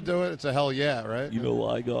want him to do it, it's a hell yeah, right? You know,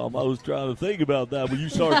 like I was trying to think about that. When you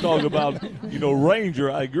start talking about, Ranger,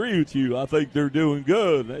 I agree with you. I think they're doing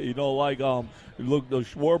good. Look, the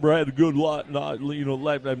Schwarber had a good lot,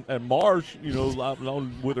 and Marsh, I don't know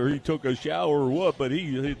whether he took a shower or what, but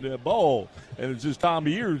he hit that ball. And it's this time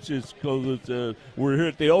of year, it's just because we're here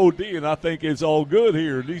at the OD, and I think it's all good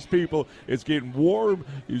here. These people, it's getting warm.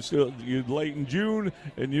 You're late in June,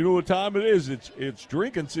 and you know what time it is? It's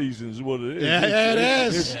drinking season is what it is. Yeah, it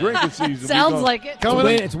is. It's drinking season. Sounds like it.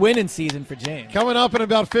 It's winning season for James. Coming up in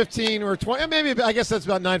about 15 or 20, maybe I guess that's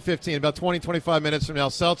about 9:15, about 20, 25 minutes from now,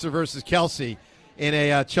 Seltzer versus Kelsey in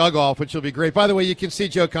a chug-off, which will be great. By the way, you can see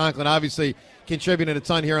Joe Conklin, obviously, contributing a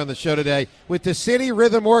ton here on the show today with the City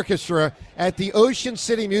Rhythm Orchestra at the Ocean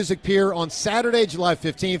City Music Pier on Saturday, July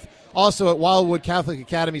 15th. Also at Wildwood Catholic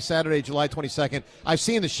Academy, Saturday, July 22nd. I've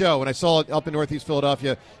seen the show, and I saw it up in Northeast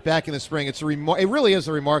Philadelphia back in the spring. It really is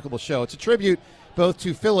a remarkable show. It's a tribute both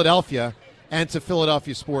to Philadelphia and to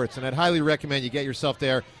Philadelphia sports, and I'd highly recommend you get yourself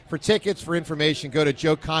there. For tickets, for information, go to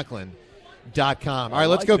joeconklin.com. All right,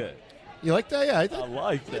 let's go. That. You like that? Yeah, I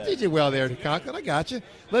like that. I did you well there, Conklin. I got you.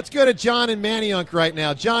 Let's go to John and Manayunk right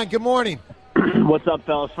now. John, good morning. What's up,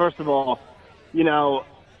 fellas? First of all,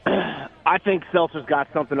 I think Seltzer's got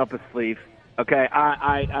something up his sleeve. Okay,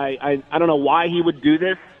 I don't know why he would do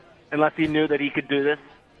this unless he knew that he could do this.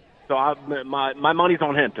 So my money's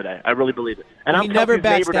on him today. I really believe it. And he never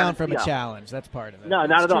backs down from a challenge. That's part of it. No,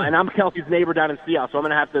 not at all. And I'm Kelsey's neighbor down in Seattle, so I'm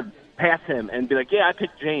going to have to pass him and be like, yeah, I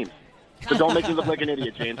picked James. So don't make me look like an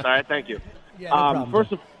idiot, James. All right, thank you. Yeah, no problem.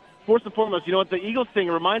 First and foremost, you know what? The Eagles thing,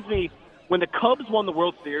 it reminds me when the Cubs won the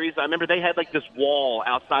World Series, I remember they had like this wall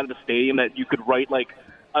outside of the stadium that you could write like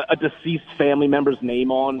a deceased family member's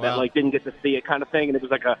name on that like didn't get to see it kind of thing. And it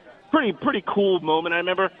was like a pretty cool moment, I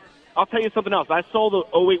remember. I'll tell you something else. I saw the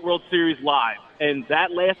 08 World Series live, and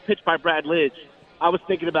that last pitch by Brad Lidge, I was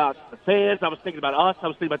thinking about the fans, I was thinking about us, I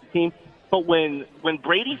was thinking about the team. But when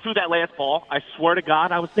Brady threw that last ball, I swear to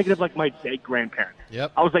God, I was thinking of like my dead grandparents.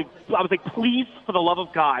 Yep. I was like, please, for the love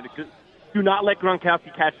of God, do not let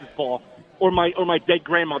Gronkowski catch this ball, or my dead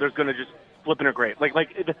grandmother's gonna just flip in her grave. Like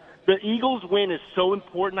the Eagles win is so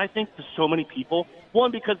important, I think, to so many people.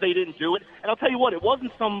 One, because they didn't do it, and I'll tell you what, it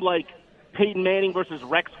wasn't some like Peyton Manning versus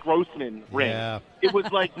Rex Grossman ring. Yeah. It was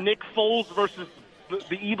like Nick Foles versus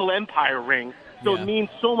the Evil Empire ring. So it means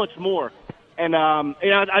so much more. And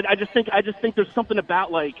I just think there's something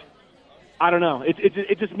about like, I don't know.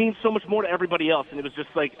 It just means so much more to everybody else. And it was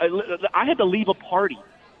just like I had to leave a party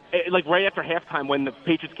like right after halftime when the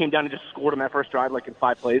Patriots came down and just scored on that first drive like in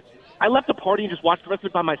 5 plays. I left the party and just watched the rest of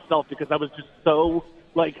it by myself because I was just so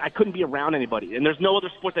like I couldn't be around anybody. And there's no other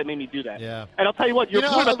sport that made me do that. Yeah. And I'll tell you what, you're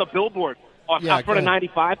talking about the billboard out front of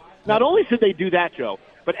 95. Not only should they do that, Joe,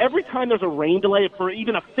 but every time there's a rain delay for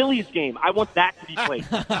even a Phillies game, I want that to be played.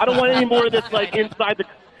 I don't want any more of this like inside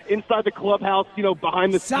the clubhouse,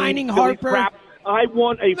 behind the signing scenes, Harper. Crap. I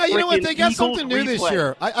want a No, you know what? They got Eagles something new this replay.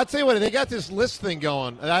 year. I'll tell you what. They got this list thing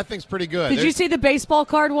going. That I think's pretty good. Did you see the baseball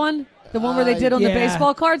card one? The one where they did on the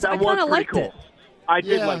baseball cards? That I was kind of pretty liked cool. it. I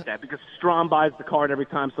did like that because Strom buys the card every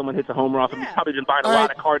time someone hits a home run. And he's probably been buying a All lot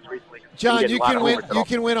right. of cards recently. John, He's you getting a lot can of win. homers at You all.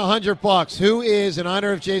 can win $100. Who is in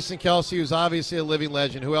honor of Jason Kelsey, who's obviously a living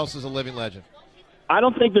legend? Who else is a living legend? I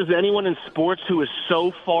don't think there's anyone in sports who is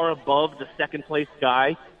so far above the second place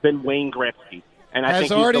guy than Wayne Gretzky. And I think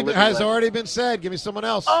he's the living legend. already been said. Give me someone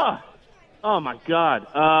else. Oh my God.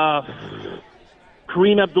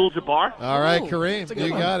 Kareem Abdul-Jabbar. All right, Ooh, Kareem, that's a good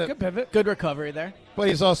you one. got it. Good pivot. Good recovery there. But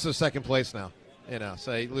he's also second place now.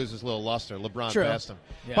 So he loses a little luster. LeBron True. passed him.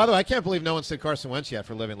 Yeah. By the way, I can't believe no one said Carson Wentz yet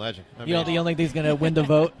for living legend. You don't think he's going to win the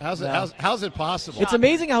vote? How's it possible? It's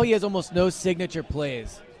amazing how he has almost no signature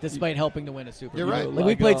plays despite helping to win a Super Bowl. You're right. Like,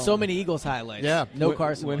 we played so many Eagles highlights. Yeah. No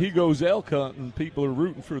Carson When Wentz. he goes elk hunting, people are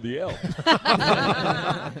rooting for the elk.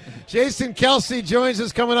 Jason Kelsey joins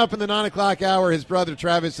us coming up in the 9 o'clock hour. His brother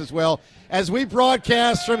Travis as well. As we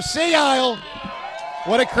broadcast from Sea Isle.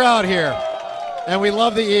 What a crowd here. And we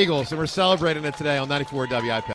love the Eagles, and we're celebrating it today on 94 WIP.